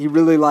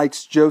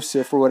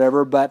Joseph or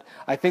whatever, but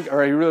I think,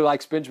 or he really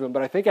likes Benjamin.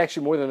 But I think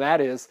actually more than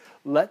that is,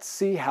 let's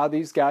see how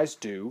these guys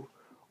do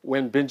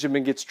when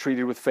Benjamin gets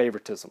treated with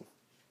favoritism.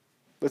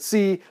 Let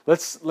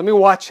me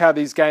watch how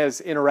these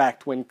guys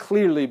interact when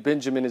clearly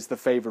Benjamin is the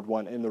favored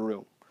one in the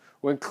room.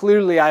 When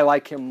clearly I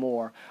like him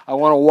more. I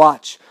want to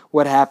watch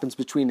what happens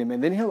between them.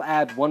 And then he'll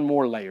add one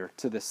more layer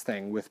to this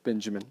thing with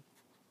Benjamin.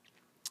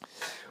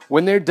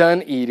 When they're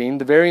done eating,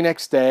 the very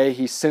next day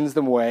he sends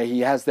them away.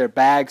 He has their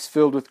bags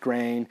filled with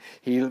grain.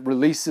 He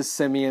releases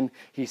Simeon.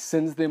 He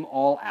sends them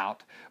all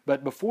out.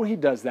 But before he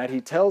does that,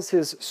 he tells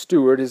his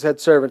steward, his head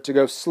servant, to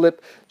go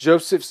slip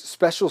Joseph's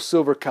special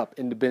silver cup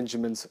into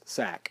Benjamin's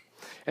sack.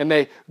 And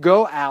they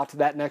go out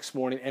that next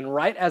morning, and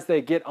right as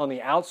they get on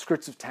the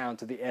outskirts of town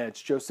to the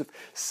edge, Joseph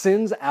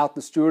sends out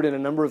the steward and a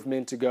number of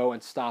men to go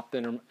and stop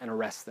them and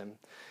arrest them.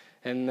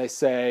 And they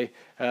say,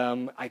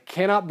 I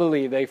cannot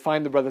believe, they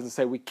find the brothers and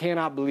say, we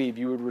cannot believe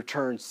you would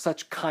return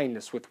such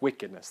kindness with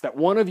wickedness, that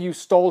one of you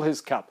stole his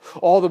cup.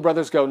 All the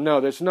brothers go, no,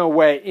 there's no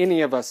way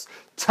any of us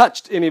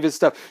touched any of his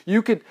stuff.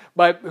 You could,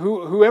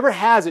 whoever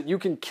has it, you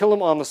can kill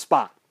him on the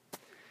spot.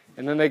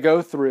 And then they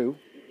go through,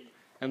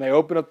 and they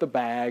open up the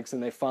bags,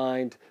 and they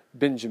find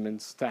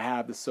Benjamin's to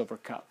have the silver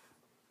cup.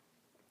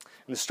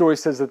 And the story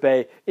says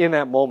that in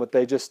that moment,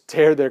 they just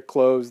tear their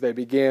clothes. They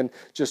begin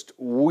just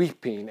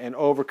weeping and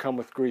overcome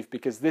with grief,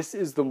 because this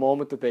is the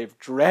moment that they've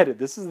dreaded.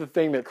 This is the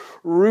thing that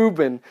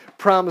Reuben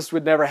promised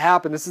would never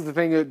happen. This is the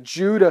thing that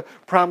Judah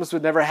promised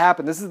would never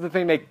happen. This is the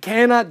thing they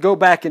cannot go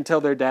back and tell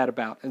their dad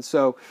about. And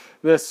so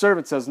the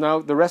servant says,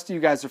 no, the rest of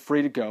you guys are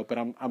free to go, but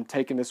I'm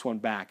taking this one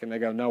back. And they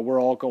go, no,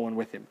 we're all going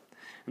with him.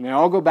 And they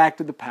all go back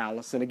to the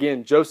palace. And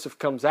again, Joseph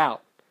comes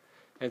out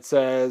and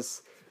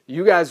says,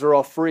 you guys are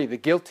all free. The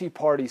guilty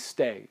party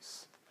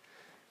stays.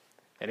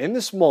 And in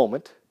this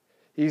moment,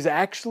 he's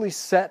actually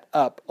set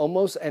up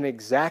almost an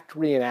exact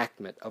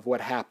reenactment of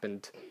what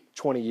happened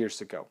 20 years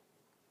ago.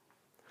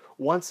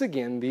 Once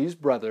again, these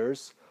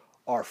brothers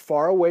are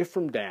far away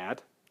from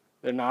Dad.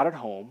 They're not at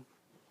home.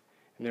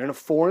 And they're in a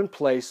foreign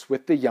place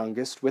with the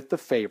youngest, with the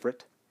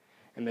favorite.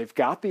 And they've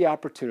got the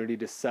opportunity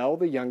to sell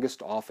the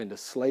youngest off into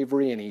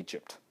slavery in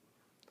Egypt.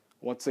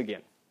 Once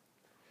again.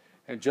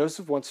 And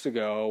Joseph wants to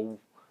go,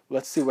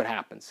 let's see what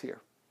happens here.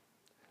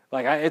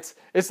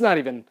 It's not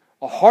even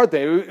a hard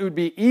thing. It would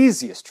be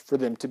easiest for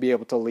them to be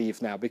able to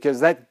leave now, because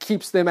that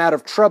keeps them out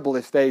of trouble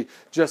if they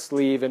just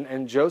leave.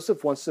 And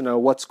Joseph wants to know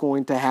what's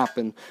going to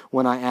happen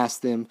when I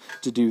ask them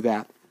to do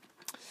that.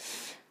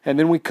 And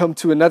then we come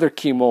to another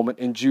key moment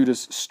in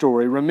Judah's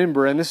story.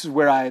 Remember, and this is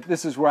where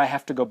I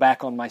have to go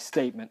back on my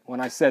statement when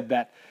I said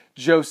that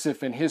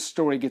Joseph and his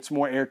story gets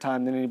more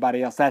airtime than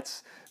anybody else.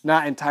 That's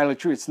not entirely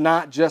true. It's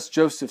not just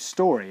Joseph's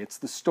story. It's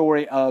the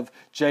story of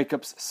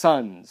Jacob's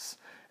sons.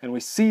 And we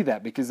see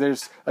that because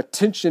there's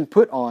attention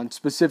put on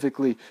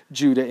specifically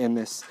Judah in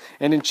this.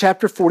 And in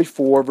chapter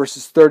 44,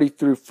 verses 30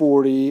 through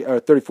 40, or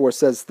 34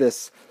 says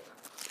this.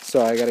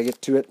 Sorry, I got to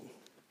get to it.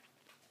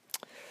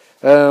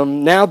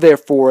 Now,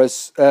 therefore,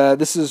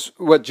 this is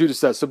what Judah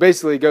says. So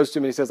basically, he goes to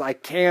him and he says, I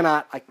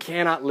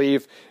cannot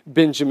leave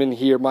Benjamin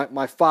here.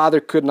 My father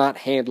could not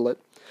handle it.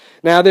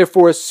 Now,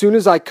 therefore, as soon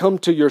as I come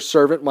to your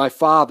servant, my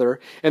father,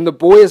 and the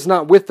boy is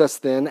not with us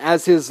then,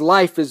 as his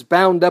life is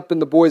bound up in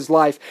the boy's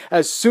life,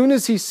 as soon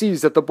as he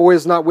sees that the boy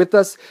is not with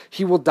us,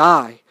 he will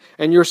die.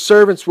 And your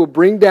servants will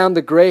bring down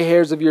the gray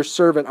hairs of your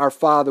servant, our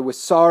father, with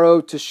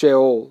sorrow to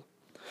Sheol.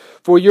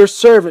 For your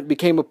servant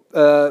became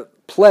a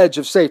pledge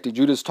of safety.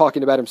 Judah's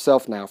talking about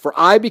himself now. For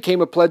I became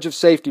a pledge of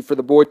safety for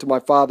the boy to my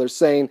father,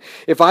 saying,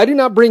 if I do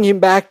not bring him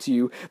back to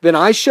you, then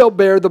I shall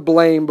bear the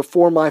blame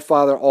before my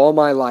father all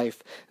my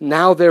life.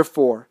 Now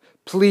therefore,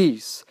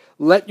 please,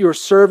 let your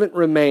servant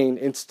remain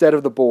instead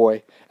of the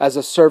boy, as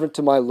a servant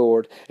to my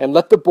Lord, and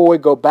let the boy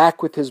go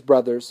back with his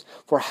brothers.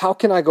 For how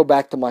can I go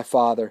back to my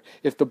father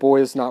if the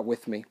boy is not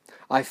with me?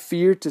 I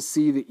fear to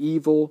see the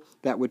evil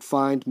that would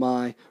find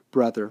my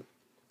brother.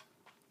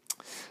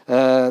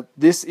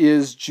 This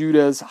is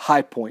Judah's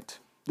high point.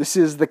 This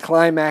is the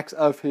climax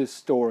of his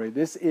story.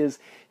 This is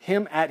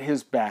him at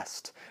his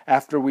best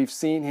after we've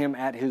seen him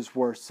at his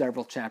worst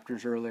several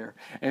chapters earlier.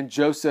 And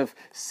Joseph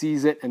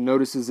sees it and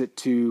notices it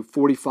too.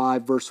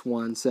 45 verse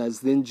 1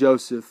 says, Then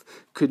Joseph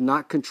could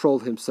not control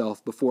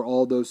himself before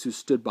all those who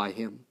stood by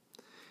him.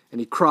 And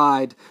he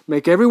cried,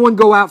 Make everyone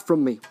go out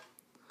from me.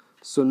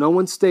 So no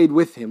one stayed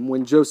with him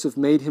when Joseph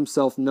made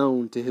himself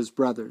known to his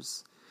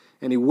brothers.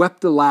 And he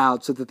wept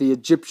aloud so that the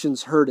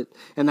Egyptians heard it,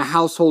 and the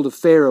household of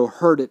Pharaoh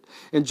heard it.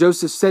 And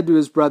Joseph said to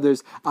his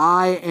brothers,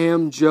 I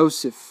am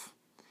Joseph.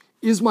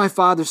 Is my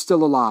father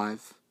still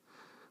alive?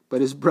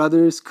 But his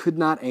brothers could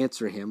not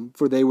answer him,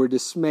 for they were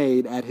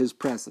dismayed at his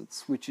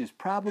presence, which is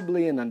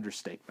probably an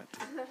understatement.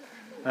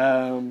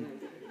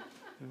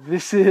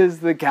 This is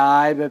the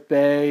guy that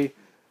they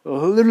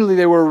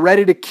were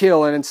ready to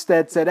kill, and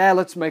instead said,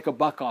 let's make a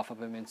buck off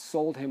of him, and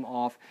sold him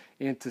off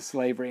into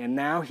slavery. And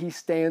now he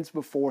stands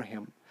before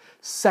him,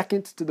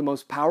 second to the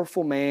most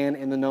powerful man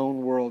in the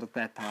known world at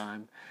that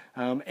time,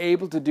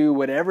 able to do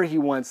whatever he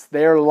wants.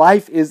 Their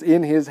life is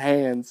in his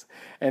hands,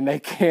 and they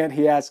can't.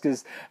 He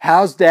asks,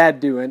 how's Dad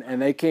doing? And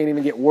they can't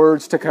even get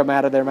words to come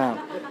out of their mouth.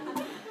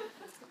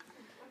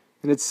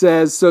 And it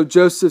says, so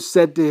Joseph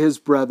said to his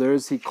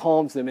brothers, he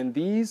calms them, and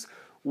these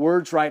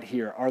words right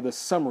here are the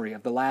summary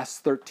of the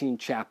last 13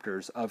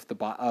 chapters of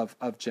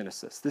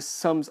Genesis. This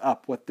sums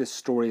up what this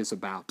story is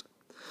about.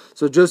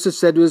 So Joseph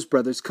said to his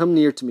brothers, Come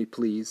near to me,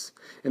 please.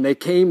 And they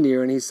came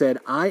near, and he said,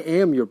 I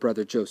am your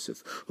brother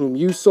Joseph, whom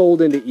you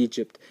sold into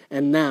Egypt.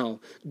 And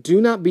now,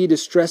 do not be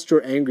distressed or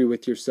angry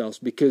with yourselves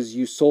because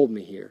you sold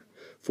me here.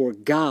 For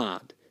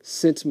God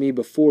sent me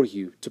before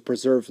you to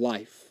preserve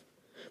life.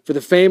 For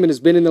the famine has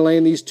been in the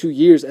land these 2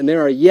 years, and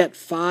there are yet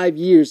 5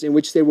 years in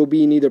which there will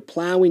be neither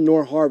plowing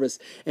nor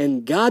harvest.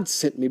 And God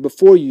sent me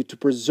before you to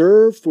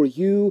preserve for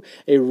you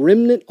a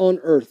remnant on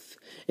earth,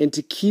 and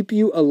to keep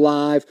you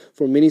alive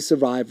for many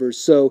survivors.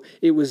 So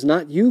it was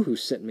not you who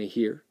sent me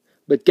here,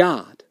 but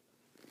God.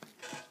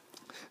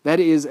 That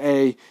is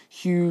a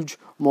huge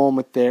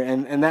moment there.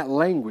 And that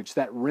language,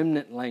 that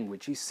remnant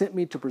language, he sent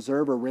me to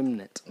preserve a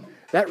remnant.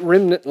 That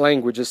remnant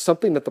language is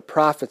something that the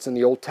prophets in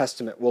the Old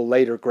Testament will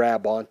later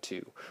grab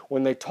onto.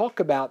 When they talk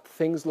about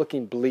things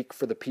looking bleak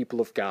for the people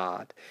of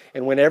God,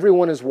 and when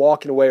everyone is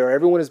walking away, or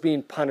everyone is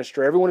being punished,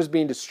 or everyone is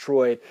being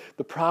destroyed,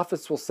 the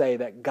prophets will say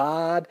that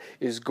God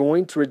is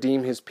going to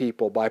redeem his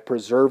people by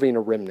preserving a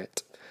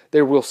remnant.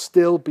 There will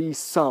still be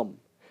some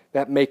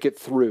that make it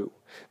through.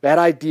 That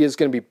idea is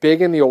going to be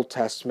big in the Old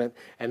Testament,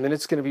 and then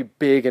it's going to be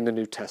big in the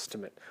New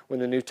Testament, when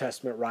the New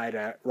Testament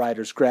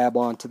writers grab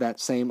onto that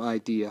same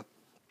idea.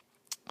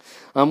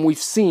 We've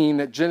seen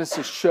that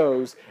Genesis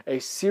shows a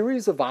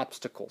series of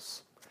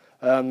obstacles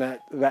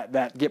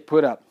that get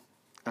put up.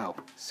 Oh,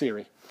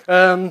 Siri.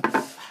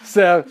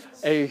 So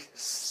a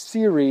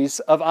series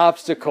of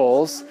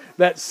obstacles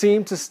that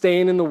seem to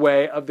stand in the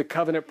way of the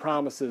covenant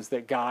promises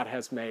that God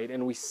has made.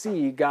 And we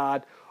see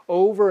God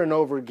over and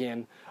over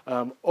again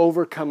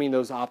overcoming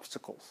those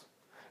obstacles.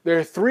 There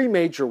are three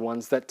major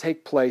ones that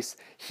take place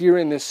here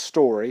in this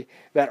story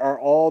that are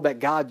all that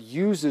God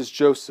uses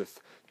Joseph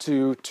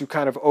to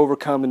kind of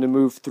overcome and to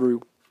move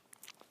through.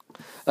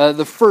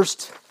 The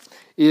first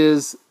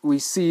is we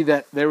see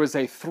that there was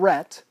a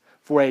threat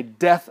for a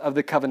death of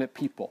the covenant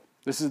people.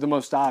 This is the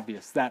most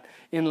obvious, that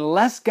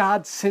unless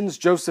God sends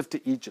Joseph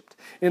to Egypt,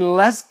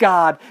 unless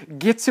God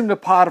gets him to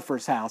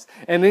Potiphar's house,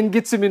 and then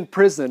gets him in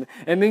prison,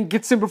 and then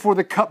gets him before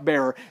the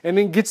cupbearer, and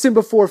then gets him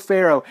before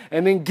Pharaoh,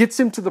 and then gets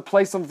him to the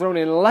place on the throne,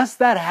 unless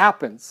that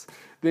happens,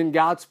 then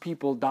God's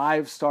people die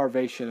of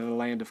starvation in the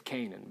land of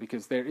Canaan,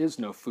 because there is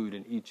no food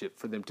in Egypt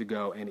for them to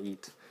go and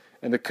eat.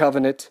 And the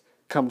covenant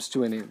comes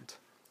to an end.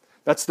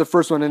 That's the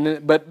first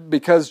one. But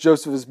because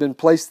Joseph has been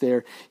placed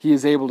there, he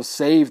is able to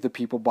save the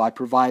people by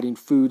providing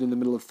food in the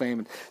middle of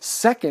famine.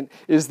 Second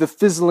is the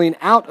fizzling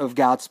out of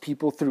God's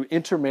people through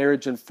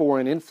intermarriage and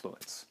foreign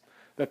influence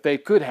that they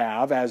could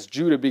have, as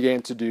Judah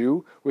began to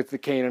do with the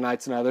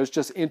Canaanites and others,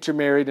 just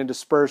intermarried and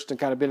dispersed and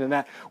kind of been in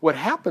that. What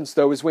happens,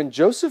 though, is when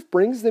Joseph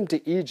brings them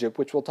to Egypt,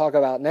 which we'll talk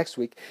about next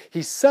week,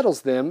 he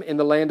settles them in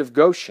the land of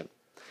Goshen.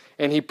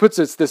 And he puts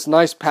it this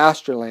nice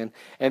pasture land,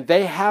 and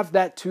they have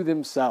that to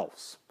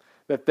themselves.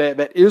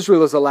 That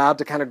Israel is allowed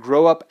to kind of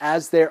grow up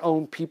as their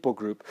own people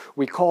group.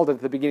 We called it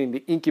at the beginning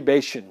the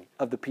incubation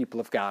of the people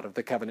of God, of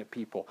the covenant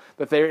people.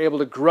 That they are able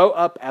to grow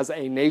up as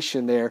a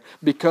nation there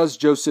because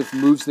Joseph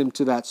moves them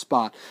to that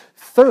spot.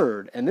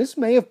 Third, and this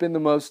may have been the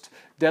most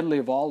deadly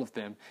of all of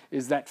them,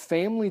 is that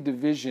family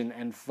division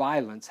and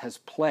violence has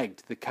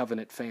plagued the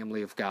covenant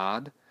family of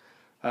God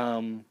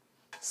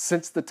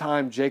since the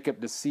time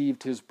Jacob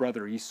deceived his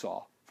brother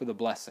Esau for the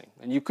blessing.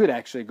 And you could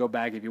actually go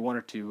back if you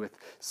wanted to with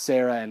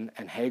Sarah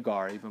and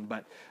Hagar even,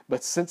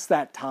 but since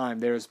that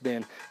time there has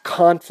been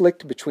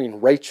conflict between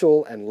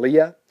Rachel and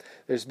Leah.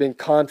 There's been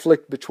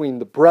conflict between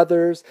the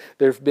brothers.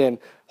 There have been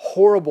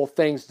horrible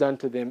things done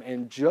to them,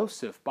 and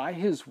Joseph, by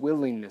his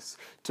willingness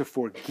to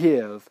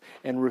forgive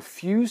and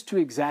refuse to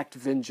exact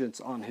vengeance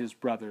on his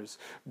brothers,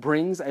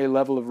 brings a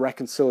level of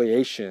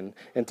reconciliation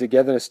and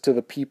togetherness to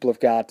the people of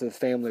God, to the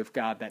family of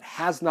God, that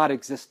has not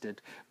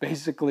existed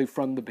basically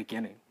from the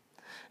beginning.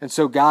 And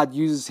so God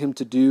uses him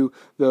to do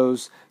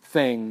those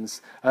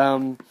things.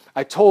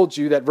 I told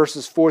you that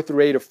verses 4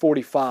 through 8 of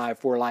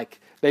 45 were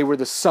they were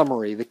the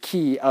summary, the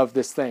key of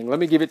this thing. Let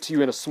me give it to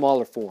you in a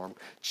smaller form.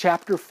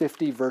 Chapter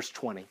 50, verse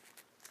 20.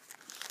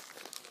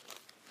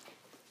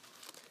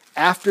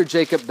 After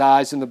Jacob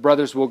dies, and the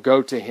brothers will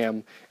go to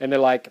him, and they're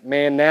like,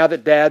 man, now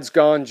that Dad's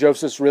gone,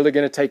 Joseph's really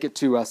going to take it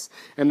to us.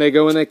 And they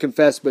go and they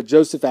confess, but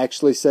Joseph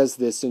actually says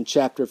this in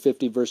chapter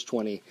 50, verse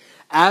 20.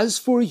 As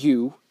for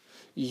you,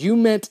 you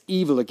meant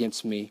evil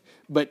against me,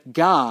 but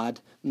God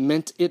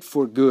meant it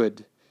for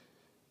good,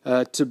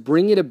 to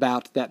bring it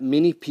about that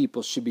many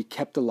people should be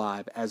kept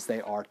alive as they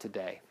are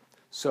today.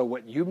 So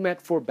what you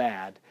meant for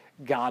bad,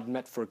 God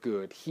meant for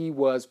good. He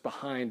was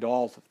behind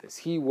all of this.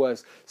 He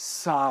was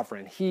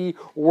sovereign. He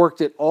worked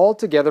it all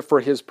together for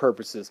his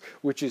purposes,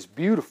 which is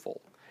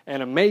beautiful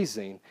and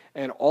amazing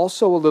and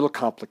also a little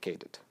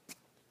complicated.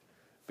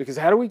 Because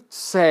how do we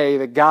say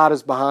that God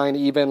is behind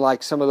even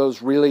like some of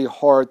those really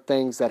hard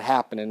things that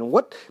happen? And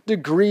what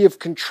degree of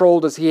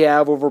control does he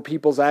have over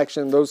people's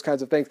action, those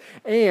kinds of things?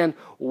 And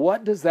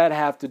what does that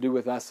have to do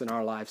with us in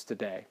our lives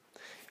today?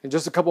 In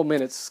just a couple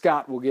minutes,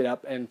 Scott will get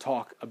up and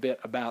talk a bit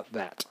about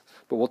that.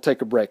 But we'll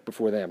take a break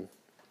before then.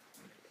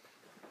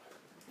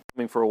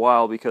 For a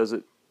while, because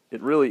it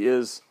really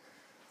is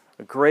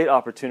a great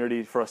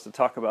opportunity for us to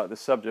talk about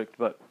this subject.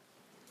 But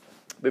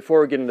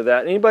before we get into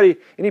that,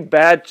 any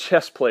bad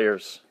chess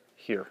players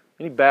here?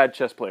 Any bad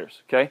chess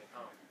players? Okay,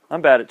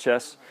 I'm bad at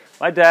chess.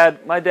 My dad,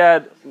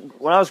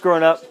 when I was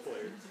growing up,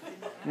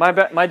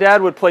 my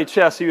dad would play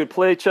chess. He would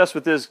play chess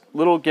with this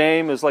little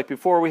game. It was like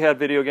before we had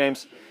video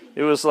games.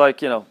 It was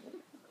like,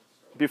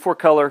 before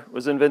color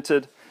was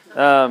invented.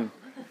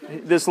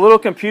 This little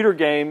computer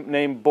game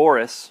named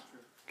Boris.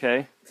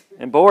 Okay,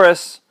 and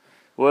Boris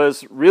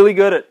was really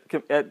good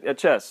at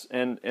chess,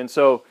 and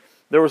so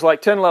there was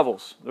like 10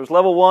 levels. There was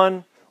level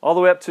 1 all the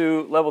way up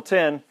to level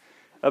 10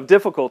 of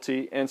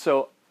difficulty. And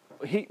so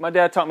my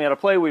dad taught me how to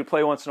play. We'd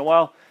play once in a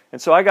while. And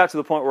so I got to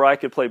the point where I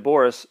could play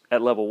Boris at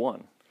level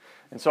 1.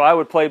 And so I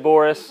would play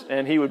Boris,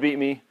 and he would beat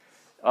me.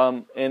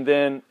 And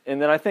then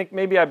I think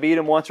maybe I beat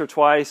him once or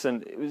twice,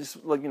 and it was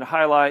like,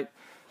 highlight,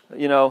 And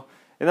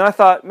then I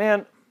thought,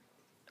 man,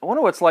 I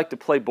wonder what it's like to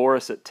play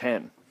Boris at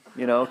 10,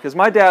 because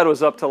my dad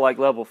was up to like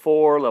level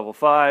 4, level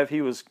 5.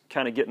 He was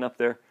kind of getting up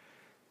there.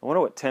 I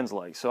wonder what 10's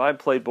like. So I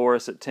played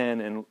Boris at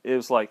 10, and it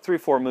was like 3 or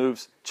 4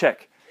 moves,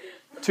 check.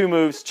 2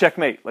 moves,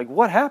 checkmate. Like,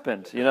 what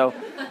happened, And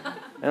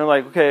I'm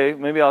like, okay,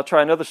 maybe I'll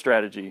try another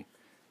strategy.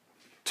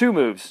 2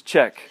 moves,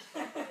 check.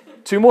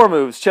 2 more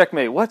moves,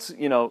 checkmate.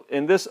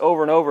 And this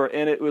over and over.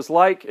 And it was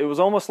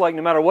almost like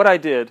no matter what I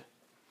did,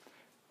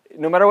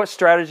 no matter what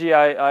strategy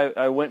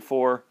I went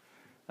for,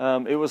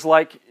 it was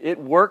like it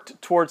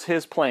worked towards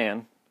his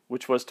plan,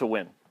 which was to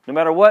win. No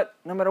matter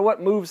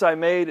what moves I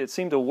made, it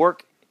seemed to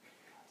work.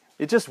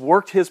 It just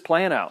worked his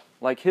plan out.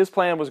 Like his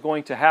plan was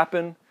going to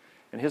happen,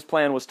 and his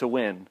plan was to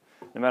win,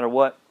 no matter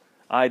what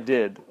I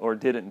did or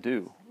didn't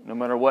do, no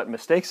matter what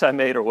mistakes I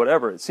made or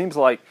whatever. It seems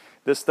like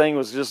this thing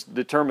was just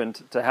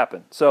determined to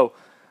happen. So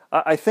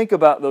I think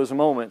about those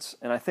moments,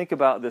 and I think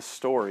about this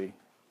story,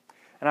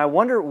 and I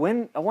wonder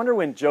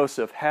when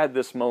Joseph had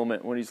this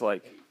moment when he's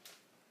like,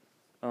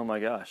 "Oh my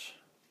gosh,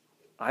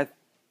 I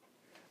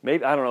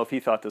don't know if he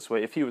thought this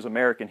way. If he was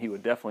American, he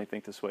would definitely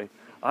think this way.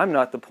 I'm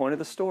not the point of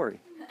the story."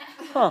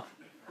 Huh.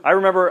 I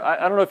remember,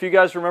 I don't know if you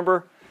guys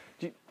remember,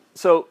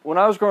 so when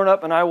I was growing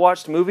up and I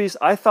watched movies,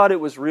 I thought it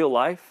was real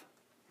life.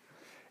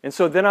 And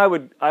so then I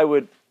would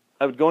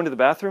go into the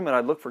bathroom and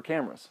I'd look for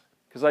cameras,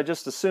 because I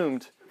just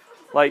assumed,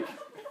 like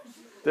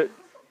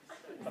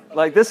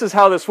this is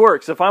how this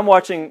works. If I'm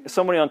watching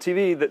somebody on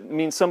TV, that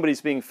means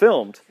somebody's being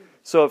filmed.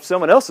 So if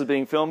someone else is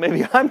being filmed,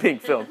 maybe I'm being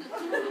filmed.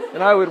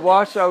 And I would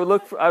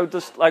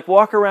just like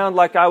walk around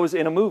like I was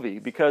in a movie,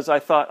 because I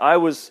thought I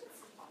was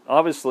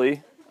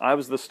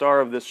the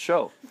star of this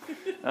show.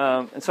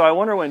 And so I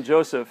wonder when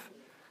Joseph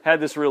had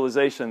this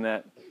realization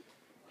that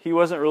he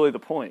wasn't really the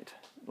point.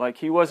 Like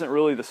he wasn't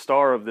really the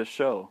star of this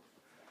show.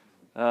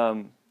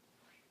 In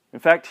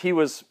fact, he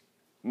was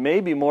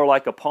maybe more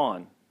like a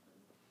pawn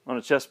on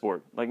a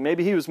chessboard. Like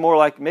maybe he was more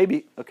like,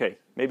 maybe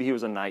he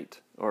was a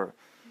knight or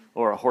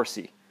a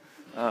horsey.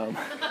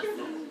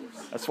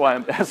 That's why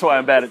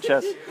I'm bad at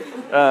chess,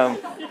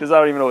 because I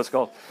don't even know what it's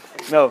called.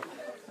 No.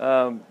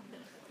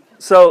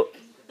 So,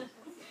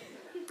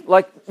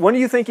 like, when do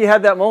you think he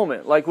had that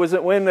moment? Like, was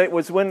it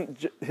when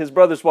his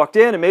brothers walked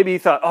in and maybe he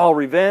thought, "Oh,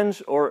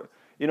 revenge," or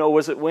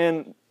was it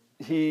when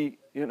he,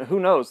 who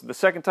knows? The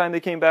second time they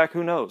came back,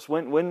 who knows?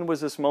 When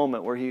was this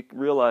moment where he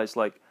realized,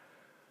 like,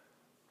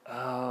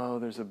 oh,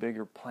 there's a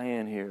bigger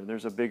plan here.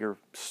 There's a bigger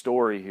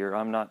story here.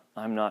 I'm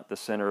not the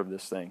center of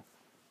this thing.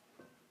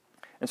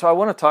 And so I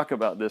want to talk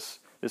about this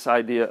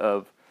idea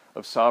of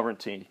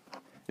sovereignty.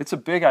 It's a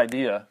big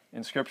idea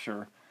in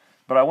Scripture,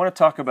 but I want to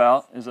talk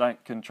about, as I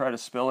can try to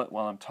spell it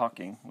while I'm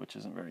talking, which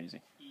isn't very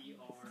easy.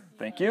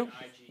 Thank you.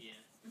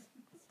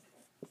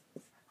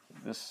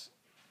 This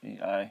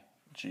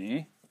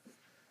EIGNTY.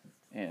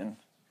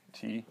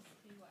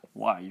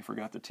 You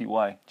forgot the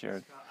TY,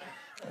 Jared.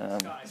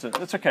 So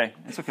it's okay.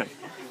 It's okay.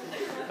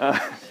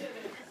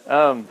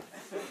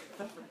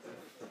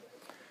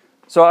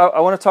 So I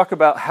want to talk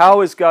about,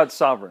 how is God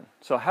sovereign?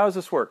 So how does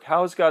this work?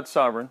 How is God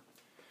sovereign?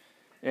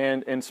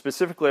 And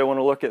specifically, I want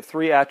to look at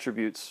 3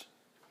 attributes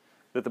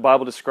that the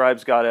Bible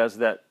describes God as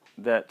that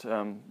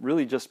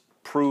really just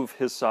prove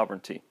His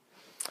sovereignty.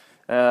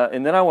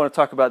 And then I want to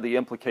talk about the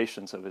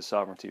implications of His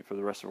sovereignty for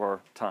the rest of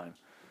our time.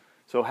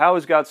 So how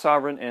is God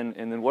sovereign, and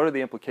then what are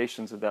the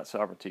implications of that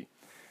sovereignty?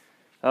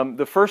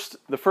 The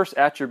first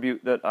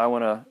attribute that I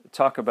want to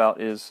talk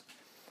about is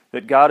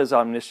that God is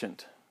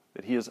omniscient,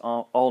 that He is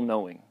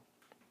all-knowing.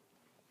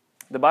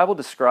 The Bible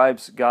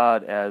describes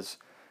God as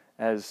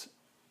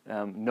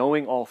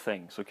knowing all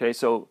things. Okay,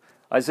 so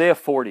Isaiah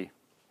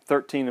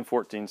 40:13 and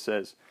 14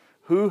 says,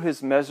 "Who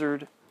has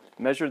measured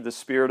the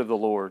Spirit of the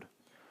Lord?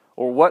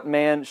 Or what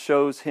man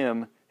shows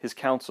Him His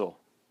counsel?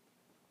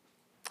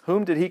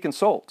 Whom did He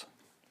consult?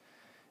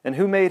 And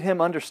who made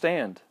Him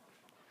understand?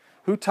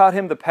 Who taught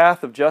Him the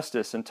path of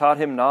justice, and taught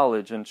Him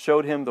knowledge, and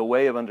showed Him the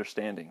way of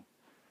understanding?"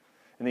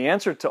 And the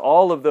answer to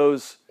all of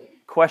those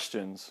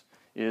questions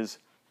is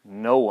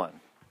no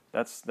one.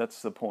 That's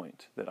the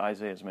point that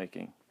Isaiah is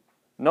making.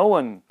 No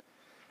one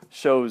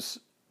shows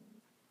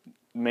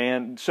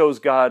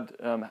God,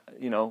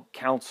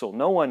 counsel.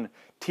 No one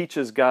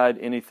teaches God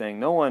anything.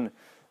 No one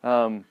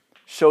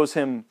shows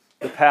Him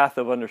the path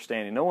of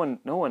understanding. No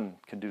one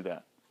can do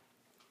that.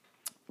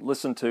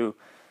 Listen to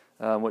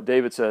what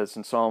David says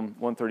in Psalm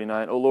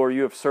 139. "O Lord,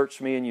 you have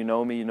searched me, and you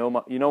know me. You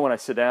know when I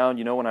sit down.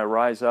 You know when I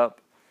rise up.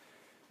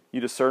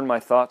 You discern my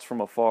thoughts from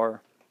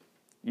afar.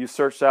 You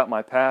searched out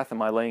my path and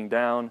my laying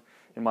down,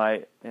 and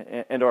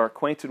are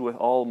acquainted with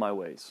all my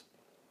ways."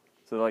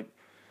 So, like,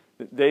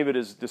 David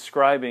is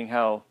describing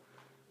how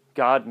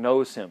God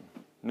knows him,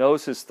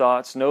 knows his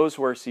thoughts, knows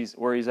where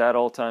he's at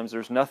all times.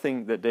 There's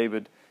nothing that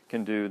David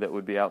can do that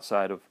would be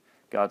outside of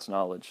God's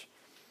knowledge.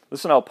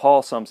 Listen how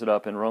Paul sums it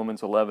up in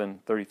Romans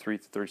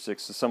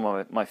 11:33-36. This is some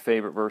of my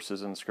favorite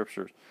verses in the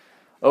Scriptures.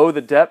 "Oh,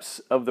 the depths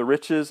of the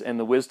riches and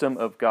the wisdom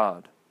of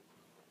God!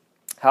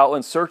 How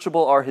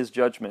unsearchable are His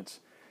judgments,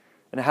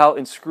 and how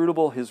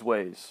inscrutable His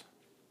ways!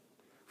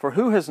 For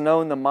who has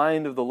known the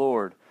mind of the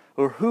Lord,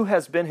 or who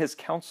has been His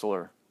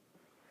counselor?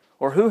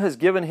 Or who has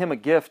given Him a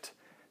gift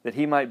that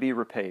He might be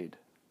repaid?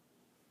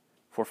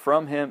 For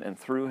from Him and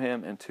through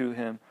Him and to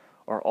Him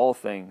are all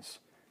things.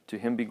 To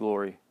Him be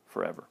glory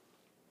forever."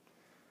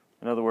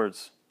 In other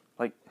words,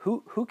 like,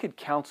 who could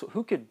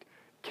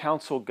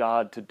counsel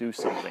God to do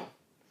something?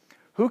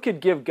 Who could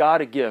give God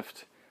a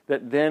gift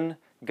that then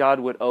God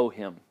would owe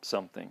Him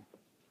something?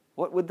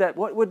 What would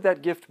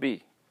that gift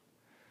be?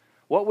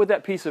 What would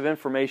that piece of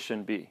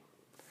information be?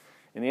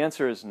 And the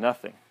answer is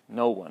nothing.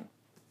 No one.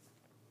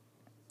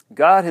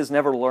 God has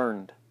never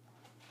learned.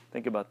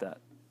 Think about that.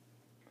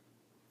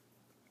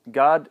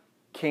 God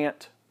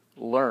can't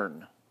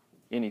learn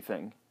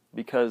anything,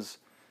 because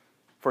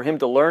for him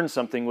to learn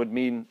something would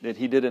mean that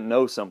he didn't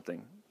know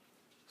something.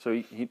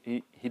 So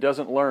he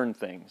doesn't learn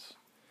things.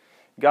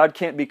 God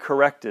can't be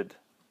corrected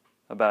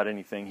about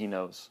anything he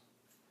knows.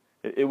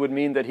 It would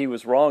mean that he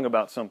was wrong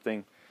about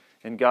something,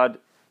 and God,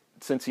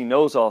 since he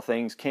knows all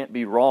things, can't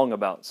be wrong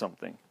about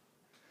something.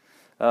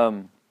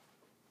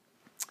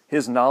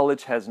 His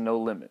knowledge has no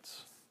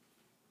limits.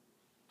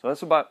 So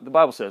that's what the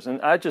Bible says.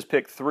 And I just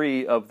picked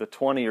 3 of the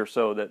 20 or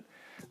so that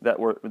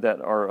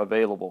are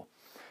available.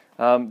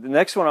 The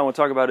next one I want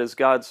to talk about is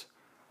God's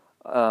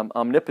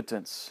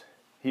omnipotence.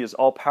 He is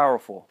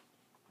all-powerful.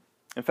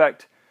 In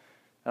fact,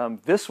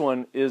 this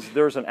one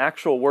there's an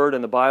actual word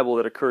in the Bible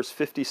that occurs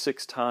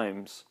 56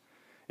 times,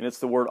 and it's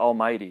the word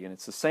almighty, and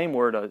it's the same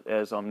word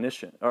as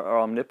omniscient or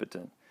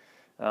omnipotent.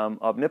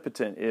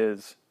 Omnipotent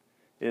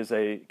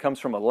comes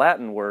from a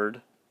Latin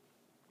word,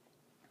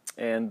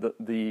 and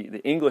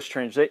the English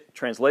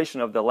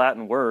translation of the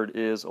Latin word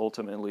is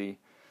ultimately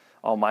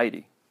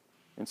almighty.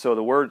 And so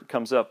the word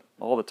comes up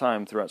all the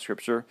time throughout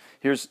Scripture.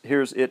 Here's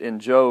it in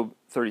Job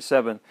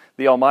 37.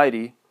 The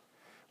Almighty,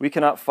 we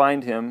cannot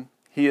find him.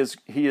 He is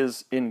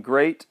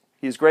great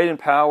in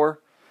power,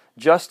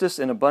 justice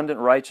and abundant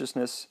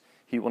righteousness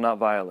he will not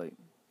violate.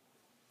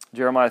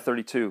 Jeremiah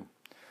 32.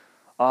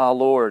 Ah,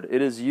 Lord,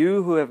 it is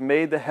you who have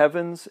made the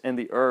heavens and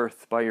the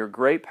earth by your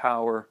great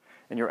power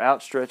and your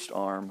outstretched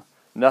arm.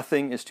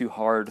 Nothing is too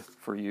hard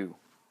for you.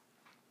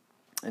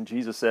 And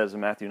Jesus says in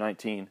Matthew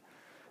 19,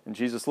 and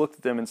Jesus looked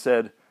at them and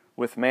said,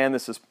 with man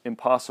this is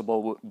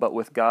impossible, but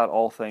with God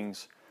all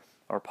things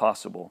are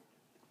possible.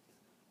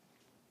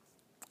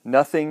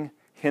 Nothing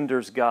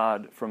hinders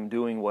God from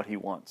doing what he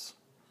wants.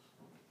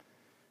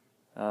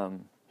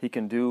 He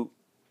can do,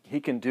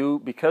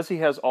 because he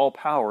has all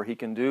power, he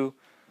can do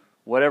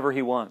whatever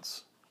he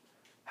wants,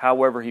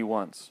 however he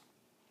wants.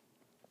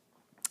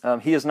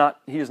 He is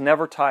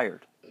never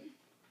tired.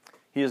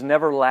 He is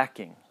never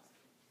lacking.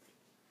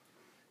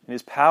 And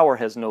his power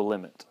has no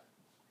limit.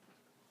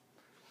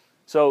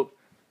 So,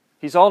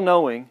 he's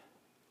all-knowing,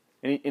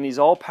 and he's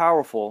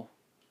all-powerful.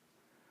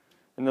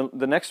 And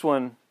the next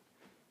one,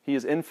 he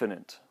is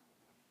infinite.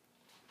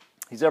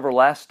 He's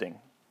everlasting.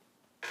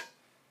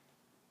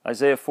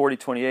 Isaiah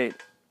 40:28.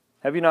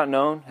 Have you not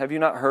known? Have you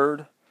not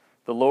heard?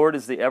 The Lord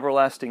is the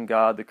everlasting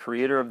God, the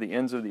creator of the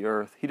ends of the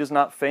earth. He does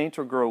not faint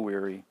or grow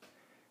weary,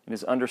 and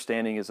his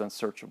understanding is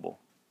unsearchable.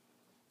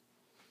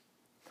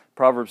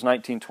 Proverbs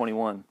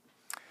 19:21.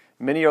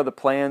 Many are the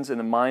plans in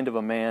the mind of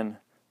a man,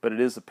 but it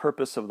is the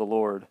purpose of the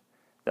Lord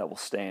that will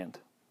stand.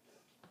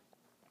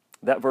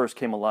 That verse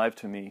came alive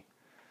to me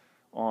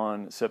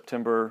on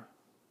September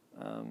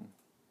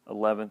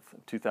 11th,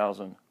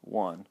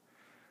 2001.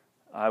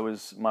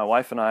 My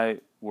wife and I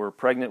were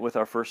pregnant with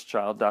our first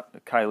child,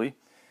 Kylie.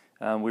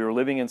 We were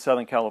living in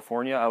Southern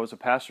California. I was a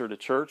pastor at a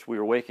church. We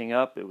were waking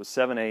up. It was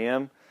 7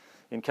 a.m.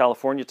 in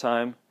California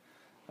time.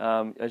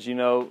 As you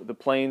know, the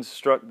planes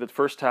struck the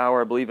first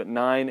tower, I believe, at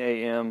 9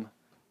 a.m.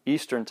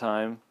 Eastern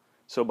time.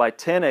 So by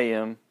 10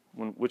 a.m.,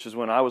 which is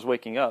when I was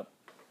waking up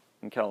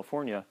in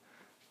California,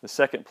 the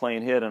second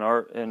plane hit,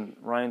 and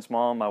Ryan's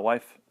mom, my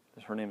wife,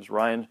 her name is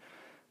Ryan,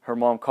 her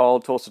mom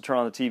called, told us to turn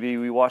on the TV.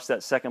 We watched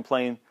that second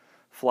plane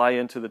fly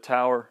into the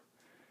tower,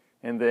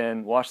 and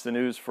then watched the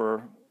news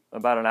for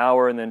about an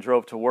hour, and then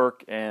drove to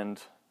work.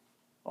 And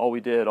all we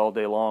did all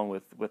day long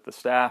with the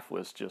staff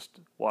was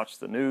just watch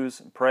the news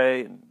and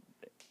pray and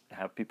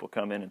have people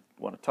come in and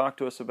want to talk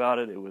to us about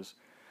it. It was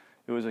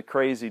a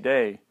crazy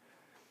day.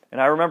 And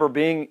I remember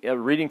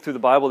reading through the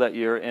Bible that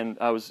year, and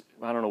I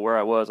don't know where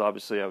I was.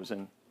 Obviously, I was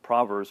in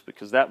Proverbs,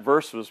 because that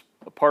verse was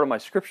a part of my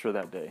scripture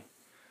that day.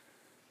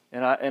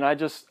 And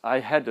I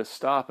had to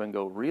stop and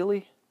go,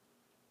 really?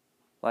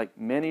 Like,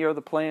 many are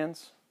the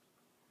plans,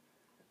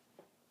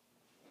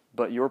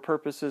 but your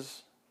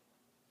purposes?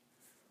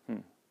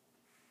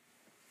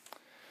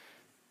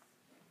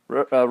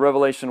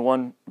 Revelation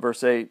 1,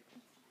 verse 8.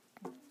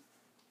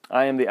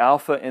 I am the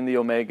Alpha and the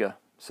Omega,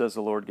 says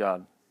the Lord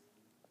God,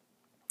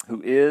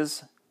 who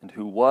is, and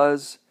who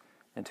was,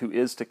 and who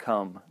is to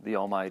come, the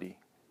Almighty.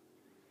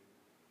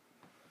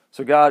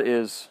 So God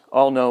is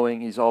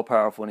all-knowing, he's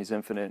all-powerful, and he's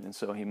infinite, and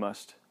so he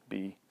must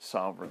be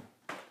sovereign.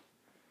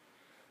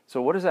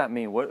 So what does that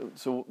mean?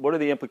 What are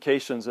the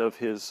implications of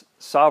his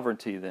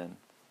sovereignty then?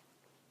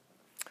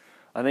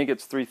 I think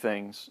it's 3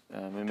 things,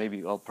 and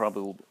maybe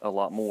probably a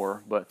lot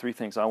more, but 3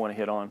 things I want to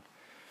hit on.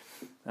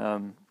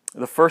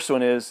 The first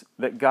one is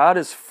that God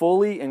is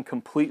fully and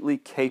completely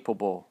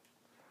capable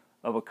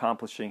of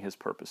accomplishing his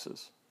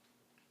purposes.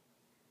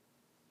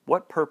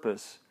 What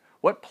purpose,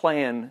 what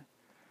plan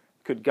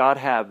could God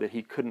have that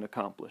he couldn't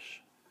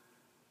accomplish?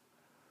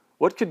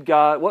 What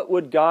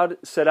would God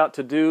set out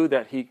to do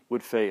that he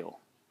would fail?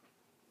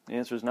 The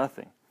answer is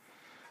nothing,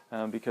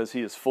 because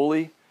he is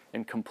fully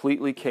and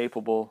completely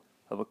capable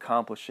of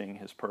accomplishing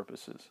his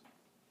purposes.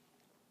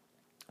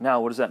 Now,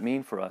 what does that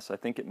mean for us? I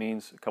think it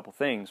means a couple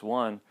things.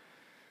 One,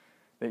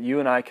 that you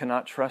and I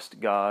cannot trust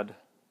God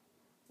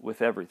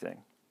with everything.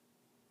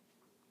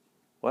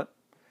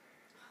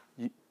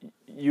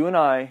 you and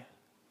I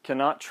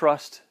cannot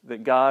trust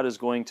that God is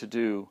going to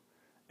do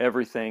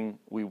everything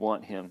we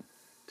want Him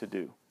to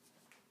do.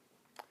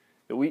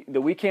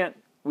 That we can't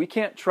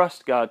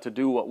trust God to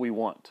do what we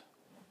want.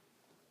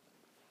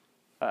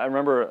 I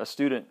remember a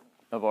student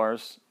of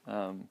ours.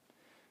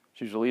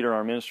 She was a leader in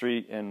our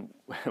ministry, and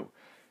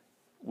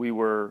we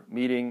were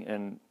meeting,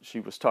 and she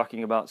was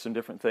talking about some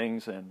different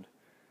things, and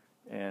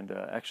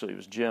actually it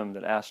was Jim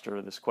that asked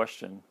her this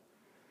question: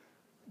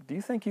 do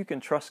you think you can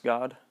trust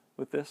God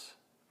with this?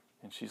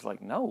 And she's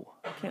like, no,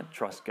 I can't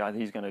trust God.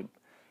 He's going to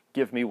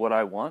give me what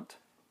I want.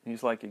 And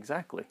he's like,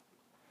 exactly.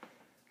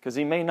 Because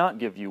He may not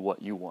give you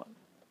what you want.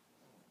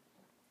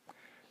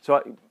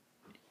 So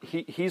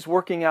He's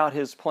working out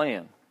His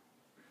plan,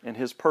 and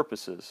His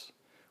purposes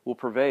will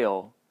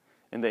prevail,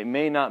 and they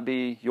may not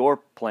be your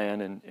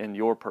plan and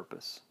your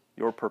purpose,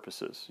 your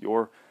purposes,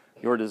 your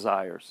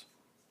desires.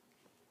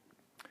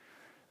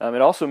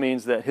 It also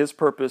means that His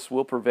purpose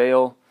will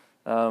prevail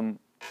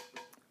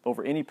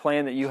over any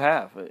plan that you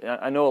have.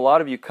 I know a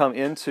lot of you come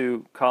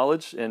into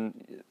college,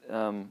 and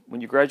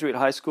when you graduate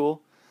high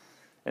school,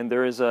 and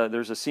there's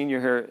a senior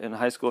here in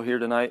high school here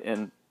tonight,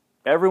 and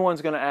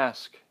everyone's going to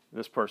ask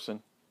this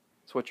person,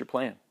 so what's your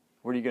plan?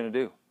 What are you going to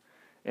do?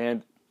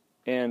 And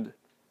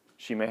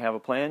she may have a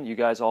plan. You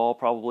guys all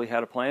probably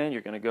had a plan.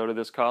 You're going to go to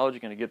this college, you're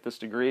going to get this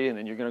degree, and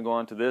then you're going to go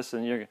on to this,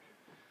 and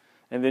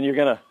then you're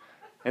going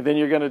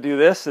to do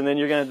this, and then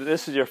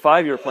this is your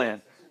 5-year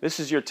plan. This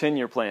is your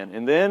 10-year plan.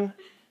 And then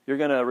you're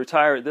going to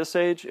retire at this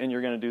age, and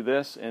you're going to do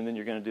this, and then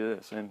you're going to do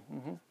this. And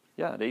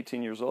yeah, at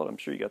 18 years old, I'm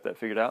sure you got that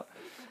figured out.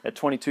 At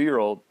 22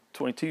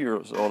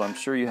 years old, I'm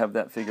sure you have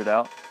that figured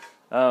out.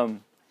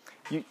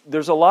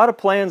 There's a lot of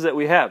plans that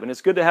we have, and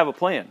it's good to have a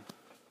plan.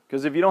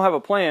 Because if you don't have a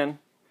plan,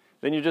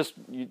 then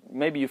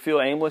maybe you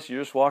feel aimless.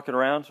 You're just walking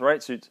around,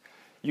 right? So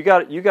you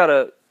got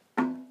to.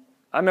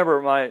 I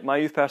remember my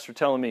youth pastor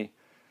telling me,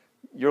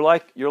 you're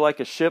like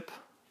a ship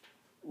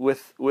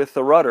with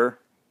a rudder,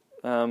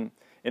 and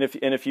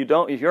if you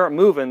aren't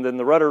moving, then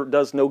the rudder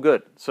does no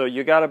good. So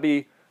you got to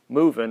be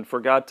moving for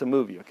God to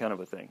move you, kind of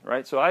a thing,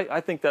 right? So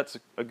I think that's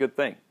a good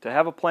thing, to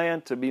have a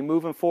plan, to be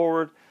moving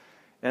forward,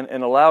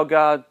 and allow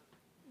God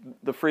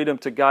the freedom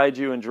to guide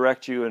you and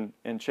direct you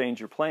and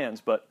change your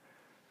plans. But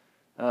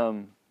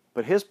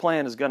His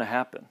plan is going to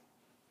happen,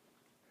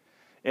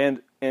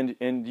 and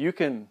you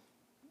can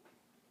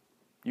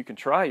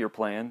try your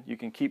plan, you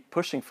can keep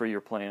pushing for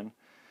your plan,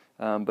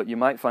 but you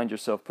might find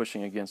yourself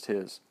pushing against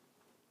His.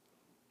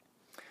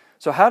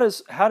 So how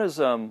does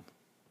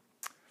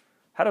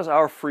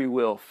our free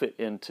will fit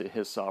into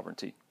His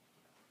sovereignty?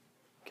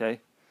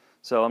 Okay,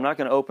 so I'm not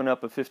going to open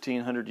up a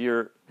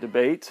 1,500-year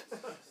debate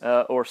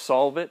or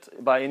solve it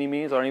by any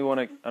means. I don't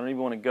even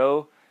want to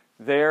go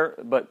there.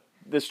 But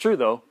it's true,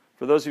 though.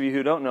 For those of you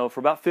who don't know, for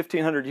about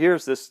 1,500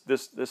 years,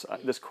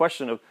 this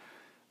question of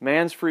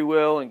man's free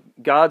will and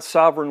God's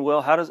sovereign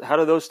will, how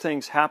do those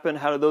things happen?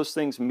 How do those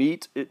things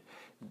meet?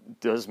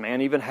 Does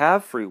man even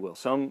have free will?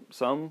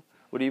 Some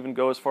would even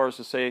go as far as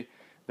to say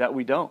that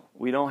we don't.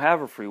 We don't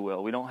have a free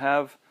will. We don't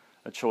have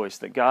a choice.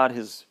 That God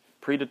has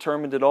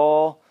predetermined it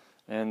all,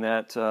 and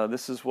that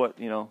this is what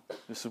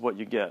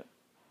you get.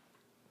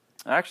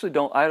 I actually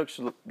don't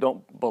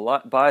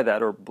buy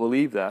that or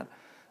believe that.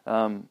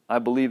 I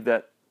believe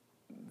that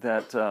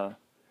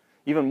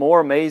even more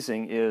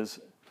amazing is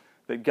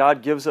that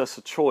God gives us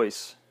a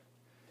choice,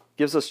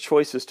 gives us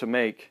choices to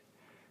make,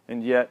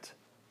 and yet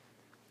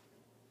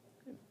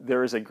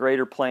there is a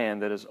greater plan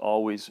that is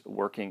always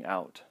working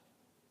out,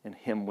 and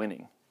Him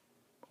winning,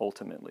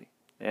 ultimately.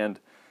 And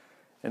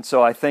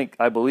so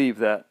I believe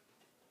that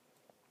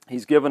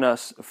He's given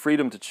us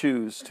freedom to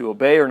choose to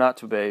obey or not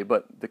to obey,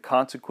 but the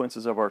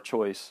consequences of our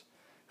choice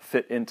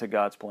fit into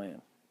God's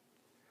plan.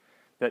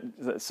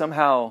 That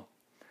somehow,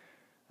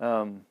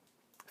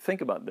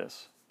 think about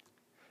this.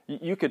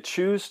 You could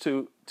choose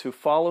to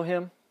follow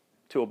Him,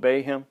 to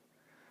obey Him,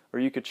 or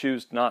you could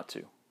choose not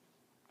to.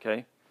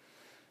 Okay?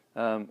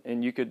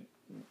 And you could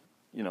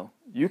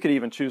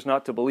even choose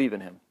not to believe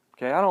in Him.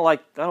 Okay? I don't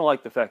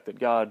like the fact that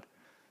God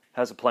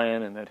has a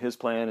plan and that His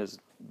plan is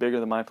bigger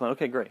than my plan.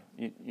 Okay, great.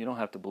 You don't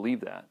have to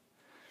believe that.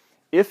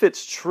 If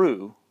it's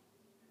true,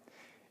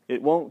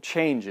 it won't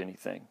change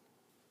anything,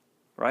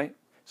 right?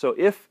 So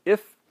if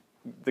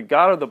the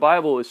God of the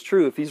Bible is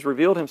true, if He's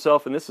revealed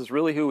Himself and this is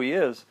really who He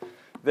is,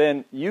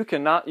 then you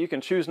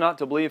can choose not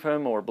to believe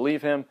Him or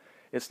believe Him.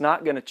 It's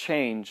not going to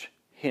change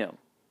Him.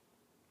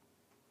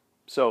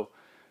 So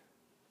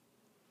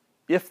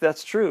if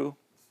that's true,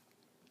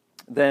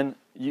 then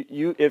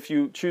if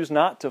you choose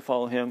not to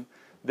follow Him,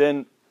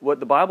 then what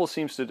the Bible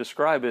seems to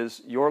describe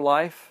is your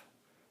life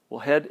will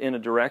head in a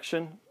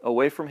direction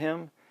away from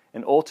Him,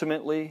 and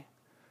ultimately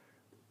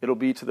it'll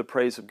be to the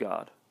praise of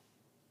God.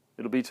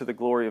 It'll be to the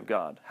glory of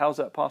God. How's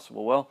that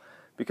possible? Well,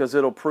 because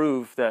it'll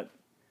prove that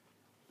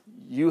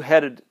you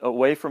headed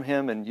away from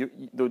Him, and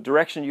the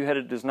direction you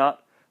headed is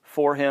not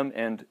for Him,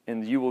 and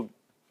you will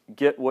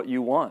get what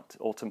you want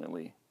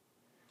ultimately.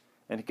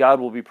 And God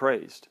will be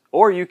praised.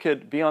 Or you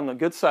could be on the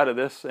good side of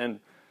this and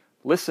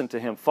listen to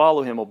Him,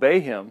 follow Him,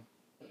 obey Him,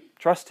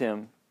 trust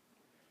Him,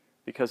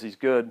 because he's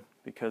good,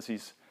 because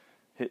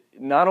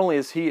not only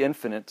is he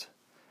infinite,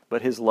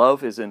 but his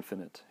love is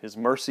infinite. His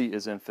mercy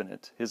is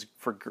infinite. His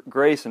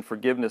grace and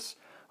forgiveness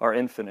are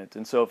infinite.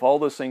 And so if all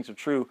those things are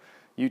true,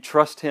 you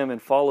trust him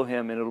and follow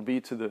him, and it'll be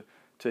to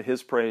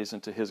his praise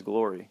and to his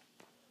glory.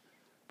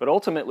 But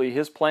ultimately,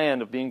 his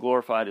plan of being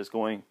glorified is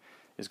going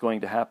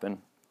to happen.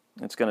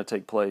 It's going to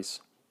take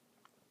place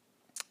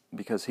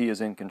because he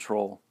is in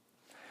control.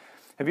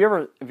 Have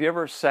you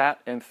ever sat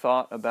and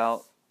thought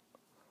about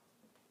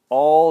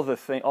all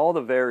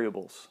the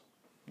variables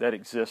that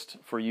exist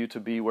for you to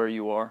be where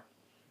you are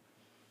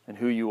and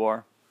who you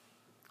are?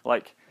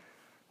 Like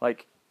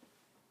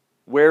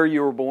where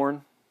you were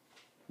born,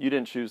 you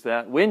didn't choose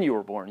that. When you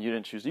were born, you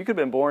didn't choose it. You could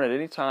have been born at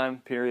any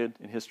time period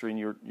in history, and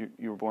you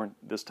were born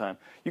this time.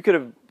 You could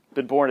have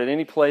been born at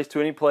any place,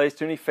 to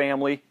any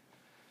family,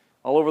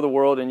 all over the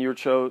world, and you're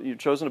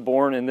chosen to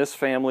born in this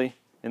family,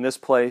 in this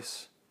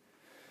place.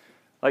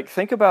 Like,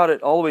 think about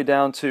it all the way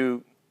down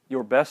to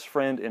your best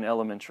friend in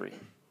elementary.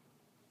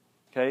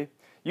 Okay?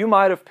 You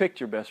might have picked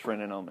your best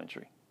friend in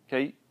elementary.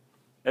 Okay?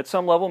 At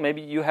some level,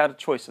 maybe you had a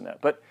choice in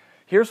that. But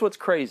here's what's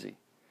crazy.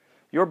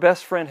 Your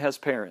best friend has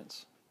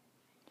parents,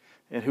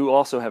 and who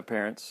also have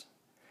parents,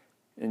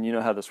 and you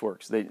know how this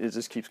works. It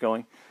just keeps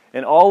going.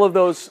 And all of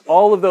those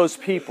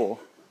people,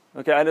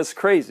 okay, and it's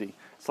crazy.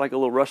 It's like a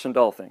little Russian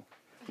doll thing.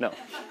 No.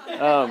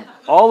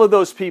 All of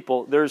those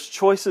people, there's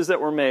choices that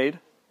were made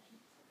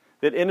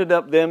that ended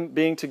up them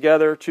being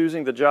together,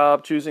 choosing the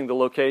job, choosing the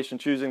location,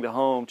 choosing the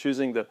home,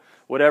 choosing the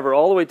whatever,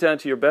 all the way down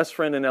to your best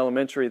friend in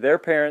elementary, their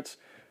parents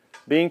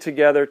being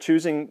together,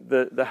 choosing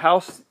the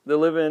house they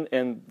live in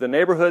and the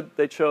neighborhood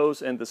they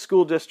chose and the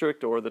school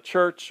district or the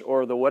church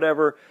or the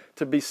whatever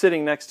to be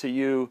sitting next to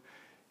you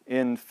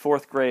in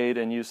 4th grade,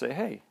 and you say,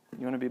 hey,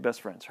 you want to be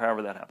best friends,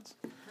 however that happens.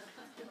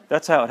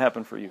 That's how it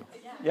happened for you.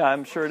 Yeah,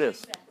 I'm sure it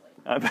is.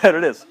 I bet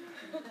it is.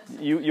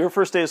 Your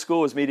first day of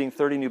school was meeting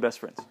 30 new best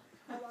friends.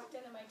 I walked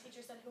in and my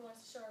teacher said, who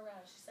wants to show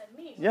around? She said,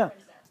 me. Yeah.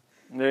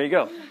 There you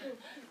go.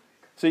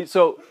 See,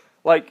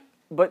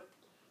 but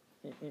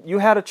you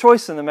had a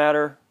choice in the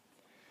matter,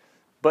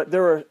 but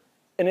there were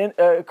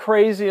a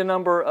crazy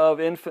number of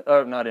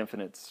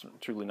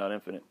truly not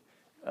infinite,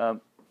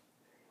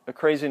 a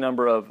crazy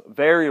number of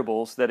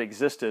variables that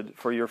existed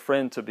for your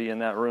friend to be in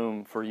that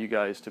room, for you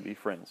guys to be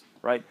friends,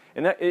 right?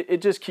 And that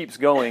it just keeps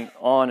going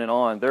on and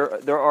on.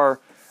 There are,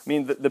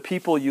 the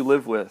people you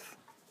live with.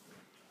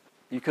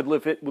 You could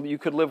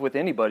live with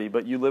anybody,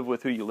 but you live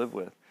with who you live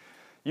with.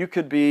 You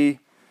could be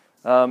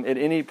at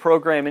any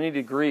program, any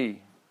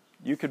degree.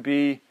 You could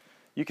be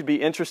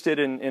interested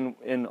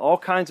in all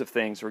kinds of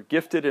things, or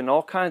gifted in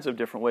all kinds of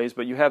different ways,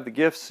 but you have the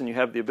gifts and you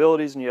have the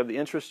abilities and you have the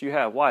interests you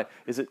have. Why?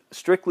 Is it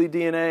strictly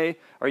DNA?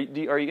 Are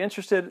you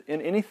interested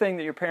in anything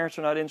that your parents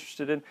are not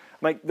interested in?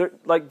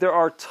 There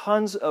are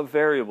tons of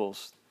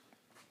variables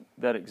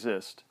that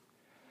exist.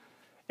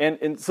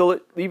 And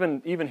so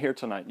even here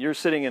tonight, you're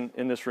sitting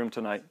in this room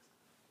tonight.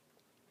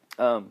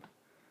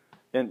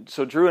 And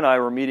so Drew and I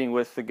were meeting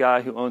with the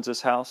guy who owns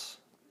this house.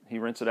 He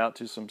rents it out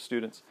to some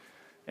students.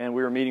 And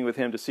we were meeting with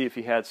him to see if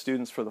he had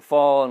students for the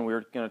fall, and we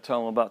were going to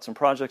tell him about some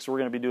projects we're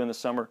going to be doing this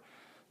summer,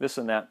 this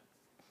and that.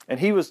 And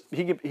he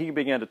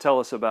began to tell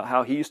us about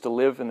how he used to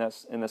live in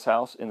this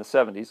house in the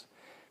 70s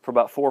for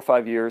about 4 or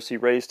 5 years. He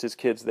raised his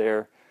kids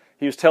there.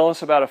 He was telling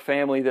us about a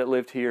family that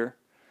lived here.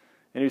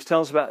 And he was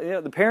telling us about,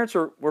 the parents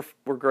were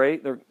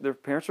great. Their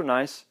parents were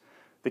nice.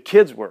 The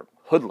kids were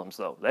hoodlums,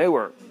 though. They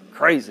were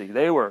crazy.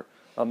 They were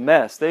a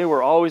mess. They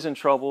were always in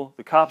trouble.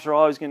 The cops were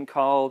always getting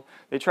called.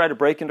 They tried to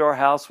break into our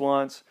house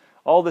once.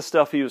 All this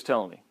stuff he was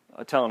telling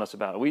us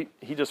about it.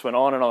 He just went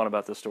on and on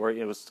about this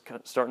story. It was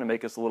starting to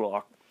make us a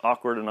little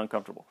awkward and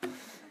uncomfortable.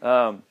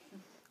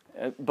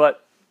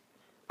 But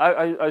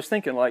I was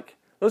thinking,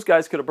 those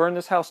guys could have burned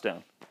this house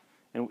down,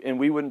 and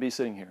we wouldn't be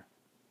sitting here.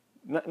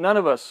 None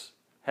of us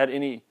had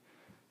anything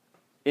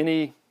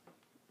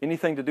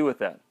to do with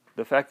that.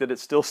 The fact that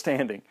it's still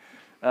standing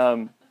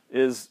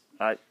there's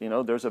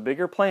a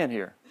bigger plan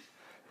here.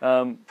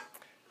 The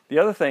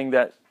other thing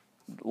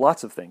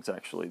lots of things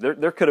actually.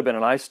 There could have been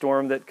an ice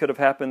storm that could have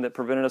happened that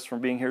prevented us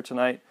from being here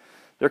tonight.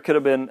 There could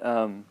have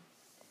been,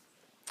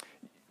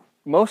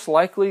 most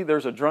likely,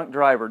 there's a drunk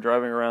driver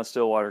driving around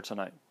Stillwater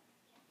tonight.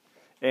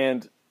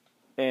 And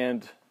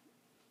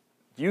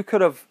you could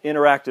have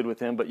interacted with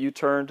him, but you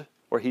turned,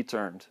 or he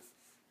turned.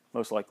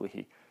 Most likely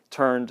he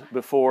turned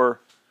before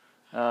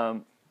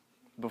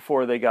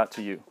they got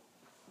to you.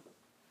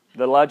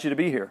 That allowed you to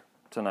be here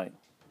tonight.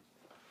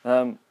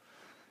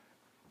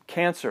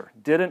 Cancer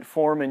didn't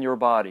form in your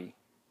body,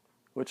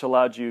 which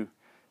allowed you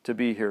to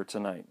be here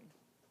tonight.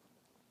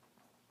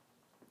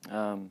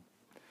 An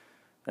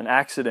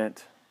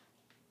accident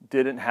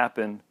didn't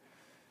happen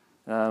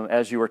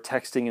as you were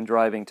texting and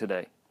driving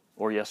today,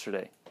 or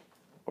yesterday,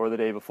 or the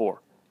day before,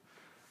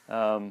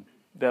 that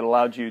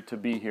allowed you to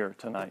be here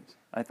tonight.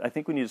 I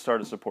think we need to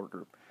start a support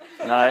group,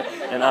 and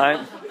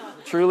I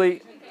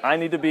truly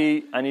need to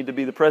be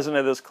the president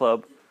of this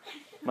club.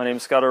 My name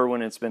is Scott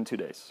Irwin, and it's been 2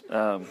 days.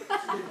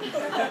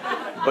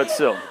 But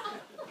still,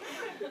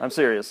 I'm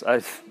serious.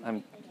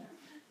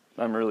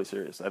 I'm really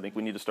serious. I think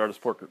we need to start a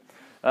support group.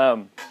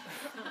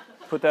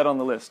 Put that on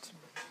the list.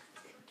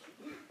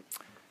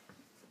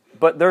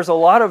 But there's a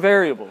lot of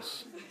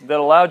variables that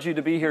allowed you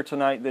to be here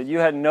tonight that you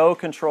had no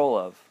control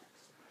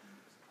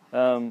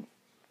of.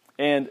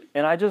 And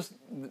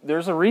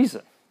there's a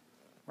reason,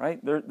 right?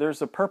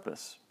 There's a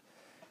purpose.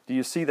 Do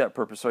you see that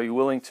purpose? Are you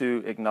willing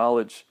to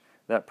acknowledge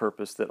that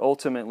purpose? That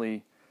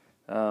ultimately,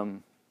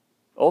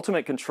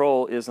 ultimate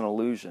control is an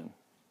illusion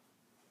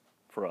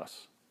for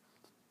us.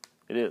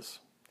 It is.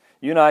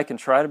 You and I can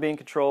try to be in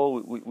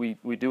control.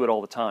 We do it all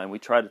the time. We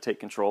try to take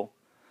control,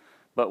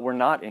 but we're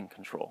not in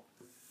control.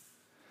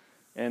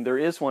 And there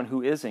is one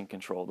who is in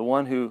control, the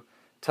one who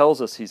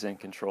tells us he's in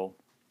control.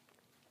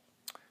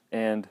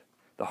 And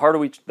the harder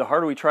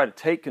we try to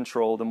take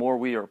control, the more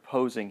we are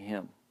opposing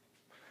him.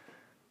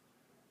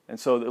 And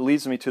so it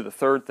leads me to the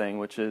third thing,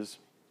 which is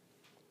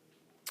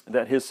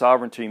that his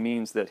sovereignty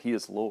means that he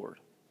is Lord.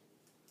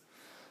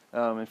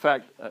 In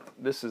fact,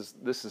 this is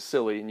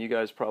silly, and you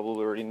guys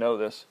probably already know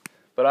this,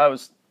 but I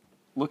was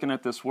looking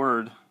at this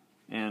word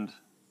and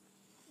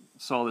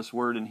saw this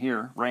word in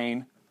here,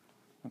 reign.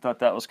 I thought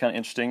that was kind of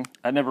interesting.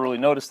 I'd never really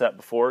noticed that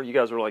before. You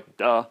guys were like,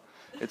 duh,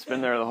 it's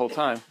been there the whole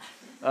time.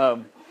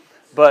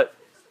 But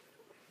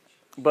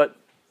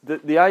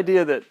the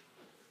idea that,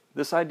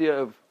 this idea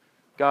of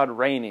God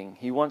reigning,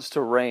 he wants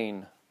to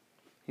reign,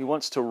 he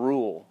wants to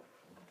rule,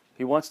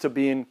 he wants to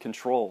be in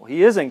control.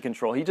 He is in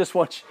control.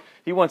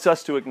 He wants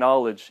us to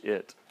acknowledge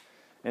it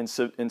and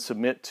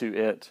submit to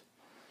it.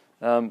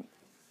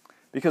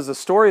 Because the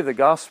story of the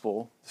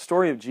gospel, the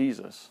story of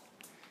Jesus,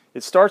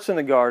 it starts in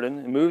the garden,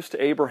 it moves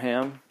to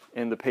Abraham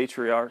and the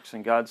patriarchs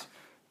and God's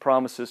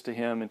promises to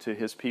him and to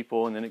his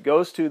people, and then it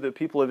goes to the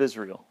people of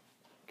Israel.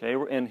 Okay,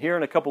 and here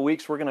in a couple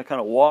weeks we're going to kind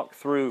of walk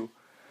through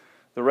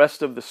the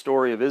rest of the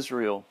story of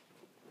Israel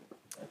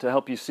to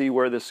help you see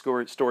where this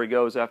story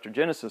goes after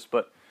Genesis.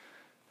 But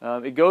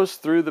it goes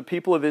through the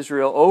people of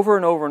Israel over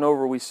and over and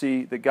over. We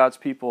see that God's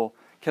people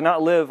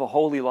cannot live a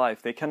holy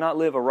life. They cannot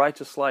live a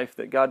righteous life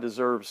that God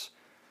deserves.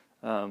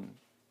 And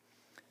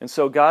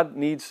so God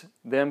needs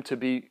them to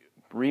be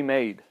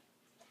remade.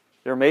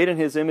 They're made in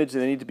his image,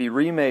 and they need to be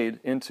remade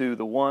into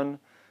the one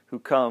who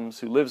comes,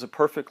 who lives a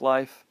perfect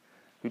life,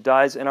 who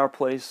dies in our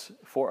place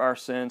for our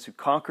sins, who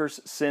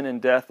conquers sin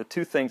and death, the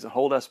two things that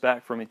hold us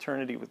back from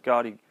eternity with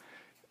God.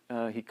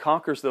 He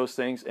conquers those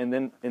things and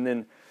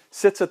then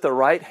sits at the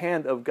right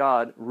hand of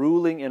God,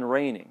 ruling and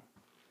reigning.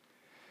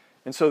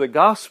 And so the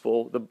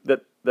gospel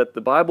that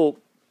the Bible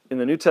in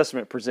the New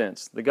Testament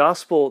presents, the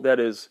gospel that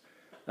is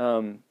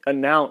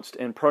announced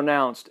and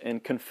pronounced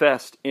and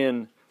confessed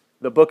in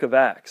the book of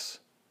Acts,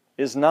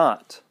 is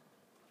not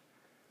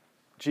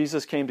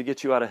Jesus came to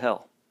get you out of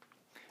hell.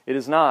 It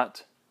is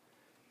not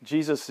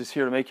Jesus is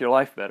here to make your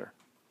life better.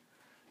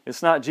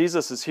 It's not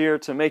Jesus is here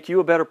to make you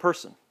a better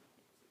person.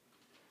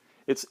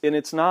 It's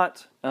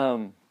not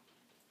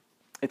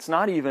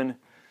even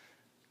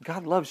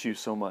God loves you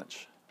so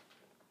much.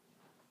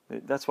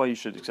 That's why you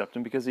should accept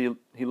him, because he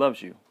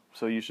loves you.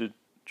 So you should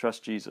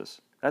trust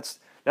Jesus.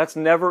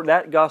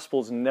 That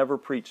gospel is never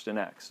preached in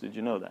Acts. Did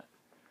you know that?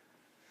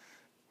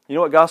 You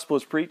know what gospel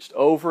is preached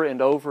over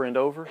and over and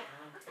over?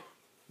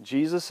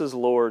 Jesus is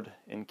Lord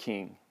and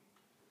King.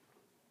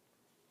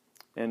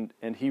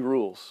 And he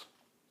rules.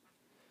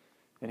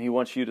 And he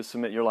wants you to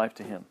submit your life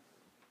to him.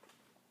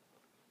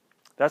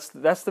 That's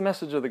the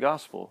message of the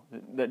gospel.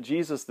 That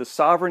Jesus, the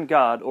sovereign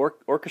God,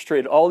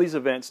 orchestrated all these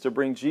events to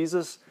bring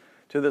Jesus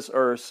to this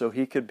earth so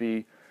he could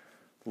be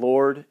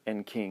Lord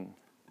and King.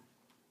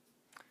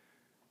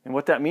 And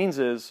what that means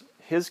is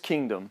his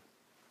kingdom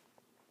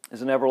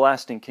is an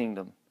everlasting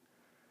kingdom.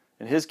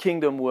 And his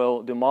kingdom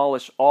will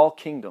demolish all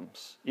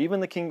kingdoms,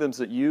 even the kingdoms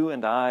that you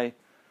and I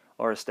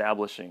are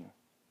establishing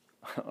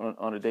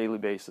on a daily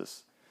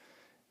basis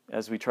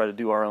as we try to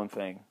do our own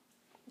thing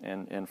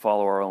and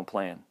follow our own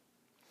plan.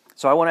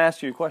 So I want to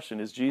ask you a question.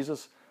 Is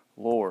Jesus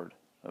Lord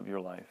of your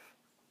life?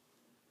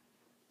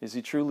 Is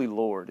he truly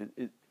Lord?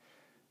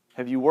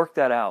 Have you worked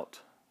that out?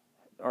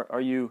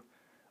 Are you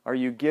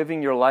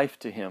giving your life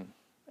to him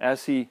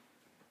as he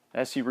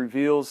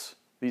reveals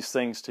these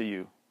things to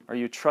you? Are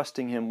you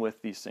trusting him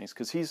with these things?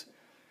 Because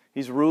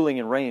he's ruling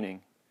and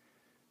reigning.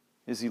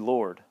 Is he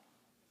Lord?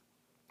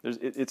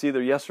 It's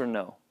either yes or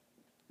no.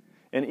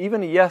 And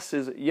even a yes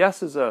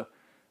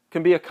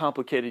can be a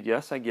complicated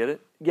yes. I get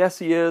it. Yes,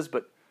 he is,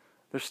 but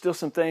there's still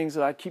some things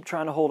that I keep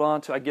trying to hold on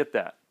to. I get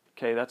that.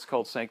 Okay, that's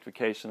called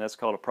sanctification. That's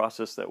called a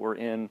process that we're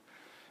in.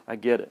 I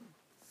get it.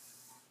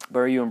 But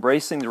are you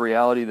embracing the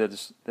reality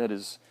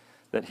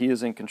that he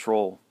is in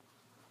control?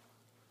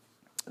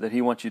 That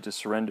he wants you to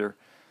surrender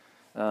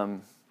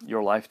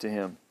your life to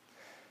him.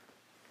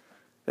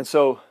 And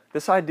so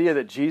this idea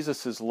that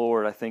Jesus is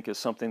Lord, I think, is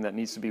something that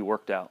needs to be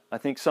worked out. I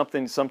think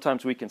something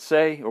sometimes we can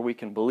say or we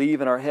can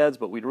believe in our heads,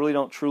 but we really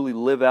don't truly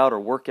live out or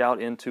work out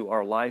into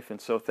our life.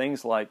 And so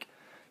things like,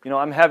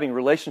 I'm having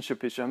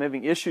relationship issues. I'm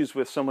having issues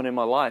with someone in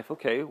my life.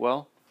 Okay,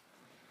 well,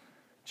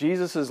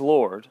 Jesus is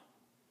Lord.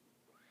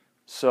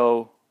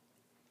 So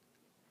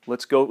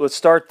let's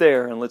start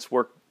there and let's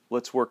work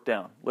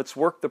down. Let's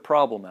work the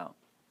problem out.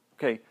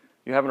 Okay,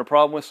 You're having a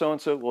problem with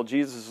so-and-so? Well,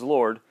 Jesus is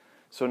Lord,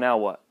 so now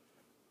what?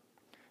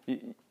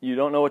 You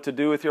don't know what to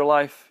do with your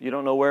life? You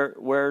don't know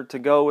where to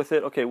go with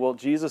it? Okay, well,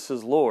 Jesus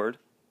is Lord,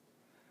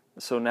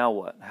 so now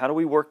what? How do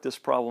we work this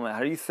problem out?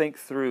 How do you think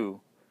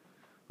through?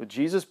 With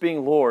Jesus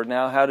being Lord,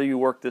 now how do you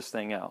work this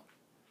thing out?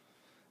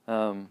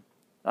 I'm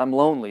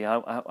lonely.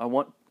 I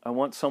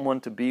want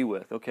someone to be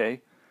with.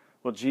 Okay,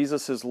 well,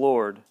 Jesus is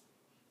Lord,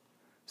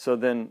 so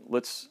then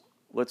let's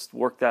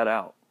work that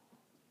out.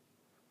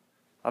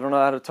 I don't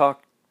know how to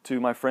talk to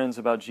my friends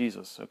about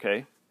Jesus.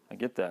 Okay, I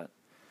get that.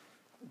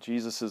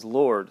 Jesus is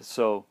Lord,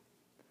 so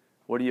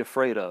what are you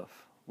afraid of?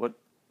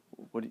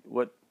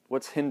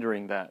 What's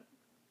hindering that?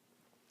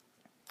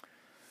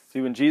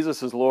 See, when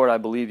Jesus is Lord, I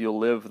believe you'll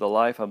live the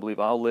life. I believe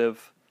I'll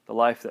live the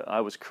life that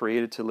I was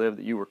created to live,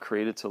 that you were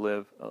created to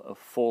live, a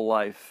full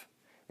life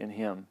in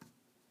Him.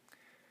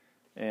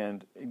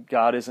 And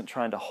God isn't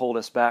trying to hold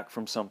us back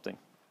from something.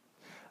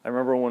 I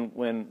remember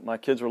when my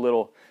kids were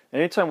little,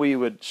 anytime we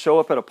would show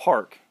up at a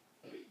park,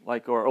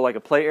 or like a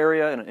play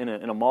area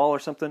in a mall or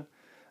something,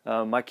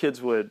 my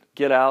kids would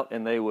get out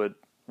and they would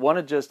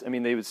want to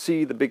they would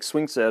see the big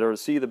swing set or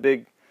see the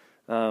big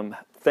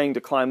thing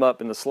to climb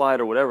up in the slide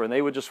or whatever, and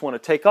they would just want to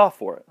take off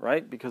for it,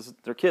 right? Because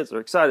they're kids,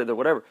 they're excited, or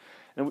whatever.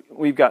 And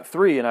we've got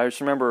 3, and I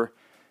just remember,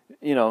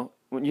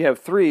 when you have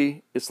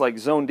 3, it's like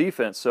zone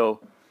defense, so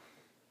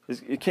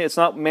it's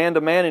not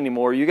man-to-man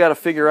anymore. You got to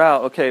figure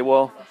out, okay,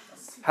 well,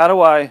 how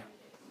do I...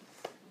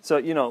 So,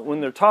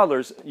 when they're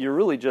toddlers, you're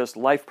really just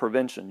life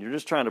prevention. You're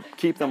just trying to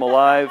keep them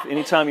alive.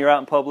 Anytime you're out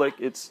in public,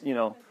 it's,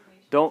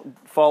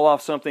 don't fall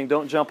off something,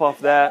 don't jump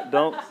off that,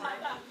 don't...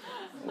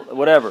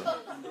 whatever.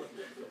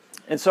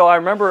 And so I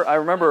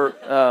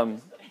remember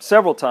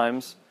several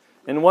times,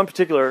 in one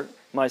particular,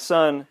 my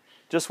son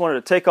just wanted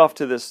to take off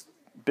to this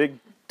big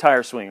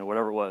tire swing or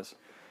whatever it was.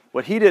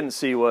 What he didn't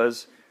see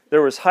was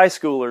there was high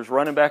schoolers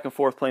running back and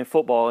forth playing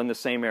football in the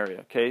same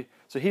area, okay?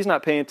 So he's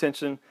not paying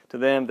attention to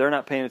them, they're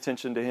not paying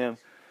attention to him.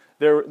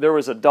 There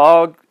was a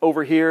dog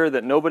over here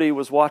that nobody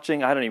was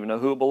watching, I don't even know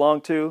who it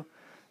belonged to,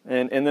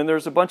 and then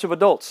there's a bunch of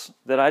adults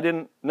that I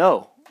didn't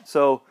know.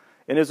 So,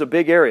 and it was a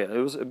big area, it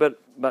was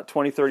about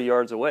 20, 30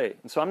 yards away.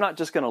 And so I'm not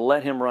just going to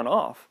let him run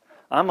off.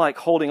 I'm like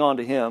holding on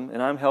to him,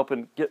 and I'm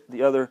helping get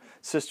the other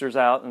sisters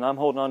out, and I'm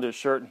holding on to his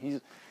shirt, and he's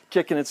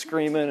kicking and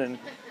screaming, and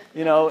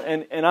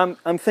and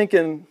I'm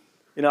thinking,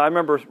 I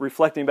remember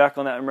reflecting back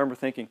on that. I remember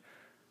thinking,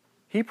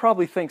 he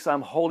probably thinks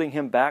I'm holding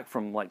him back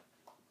from like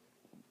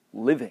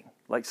living,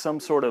 like some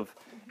sort of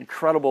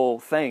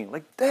incredible thing.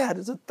 Like, Dad,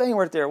 there's a thing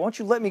right there. Why don't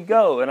you let me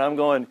go? And I'm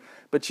going,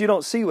 but you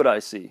don't see what I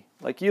see.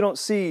 Like, you don't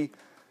see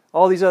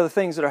all these other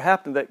things that are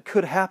happening that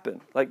could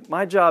happen. Like,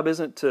 my job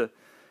isn't to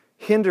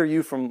hinder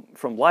you from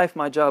life.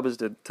 My job is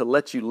to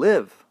let you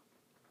live,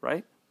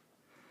 right?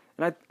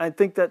 And I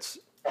think that's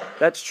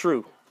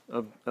true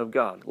of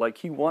God. Like,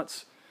 He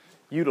wants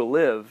you to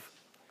live,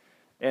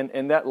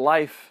 and that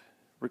life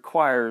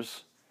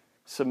requires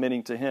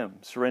submitting to Him,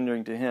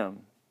 surrendering to Him,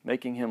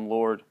 making Him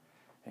Lord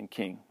and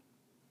King.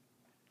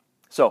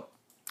 So,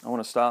 I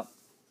want to stop.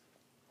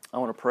 I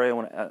want to pray. I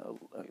want to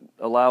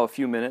allow a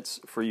few minutes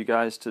for you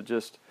guys to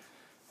just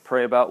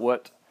pray about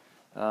what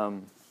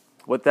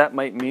that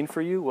might mean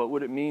for you. What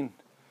would it mean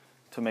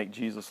to make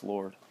Jesus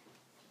Lord?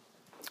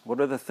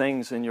 What are the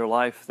things in your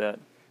life that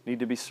need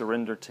to be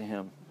surrendered to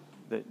Him,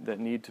 that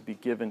need to be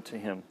given to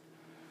Him?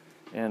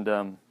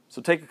 And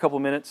so take a couple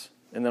minutes,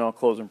 and then I'll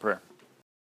close in prayer.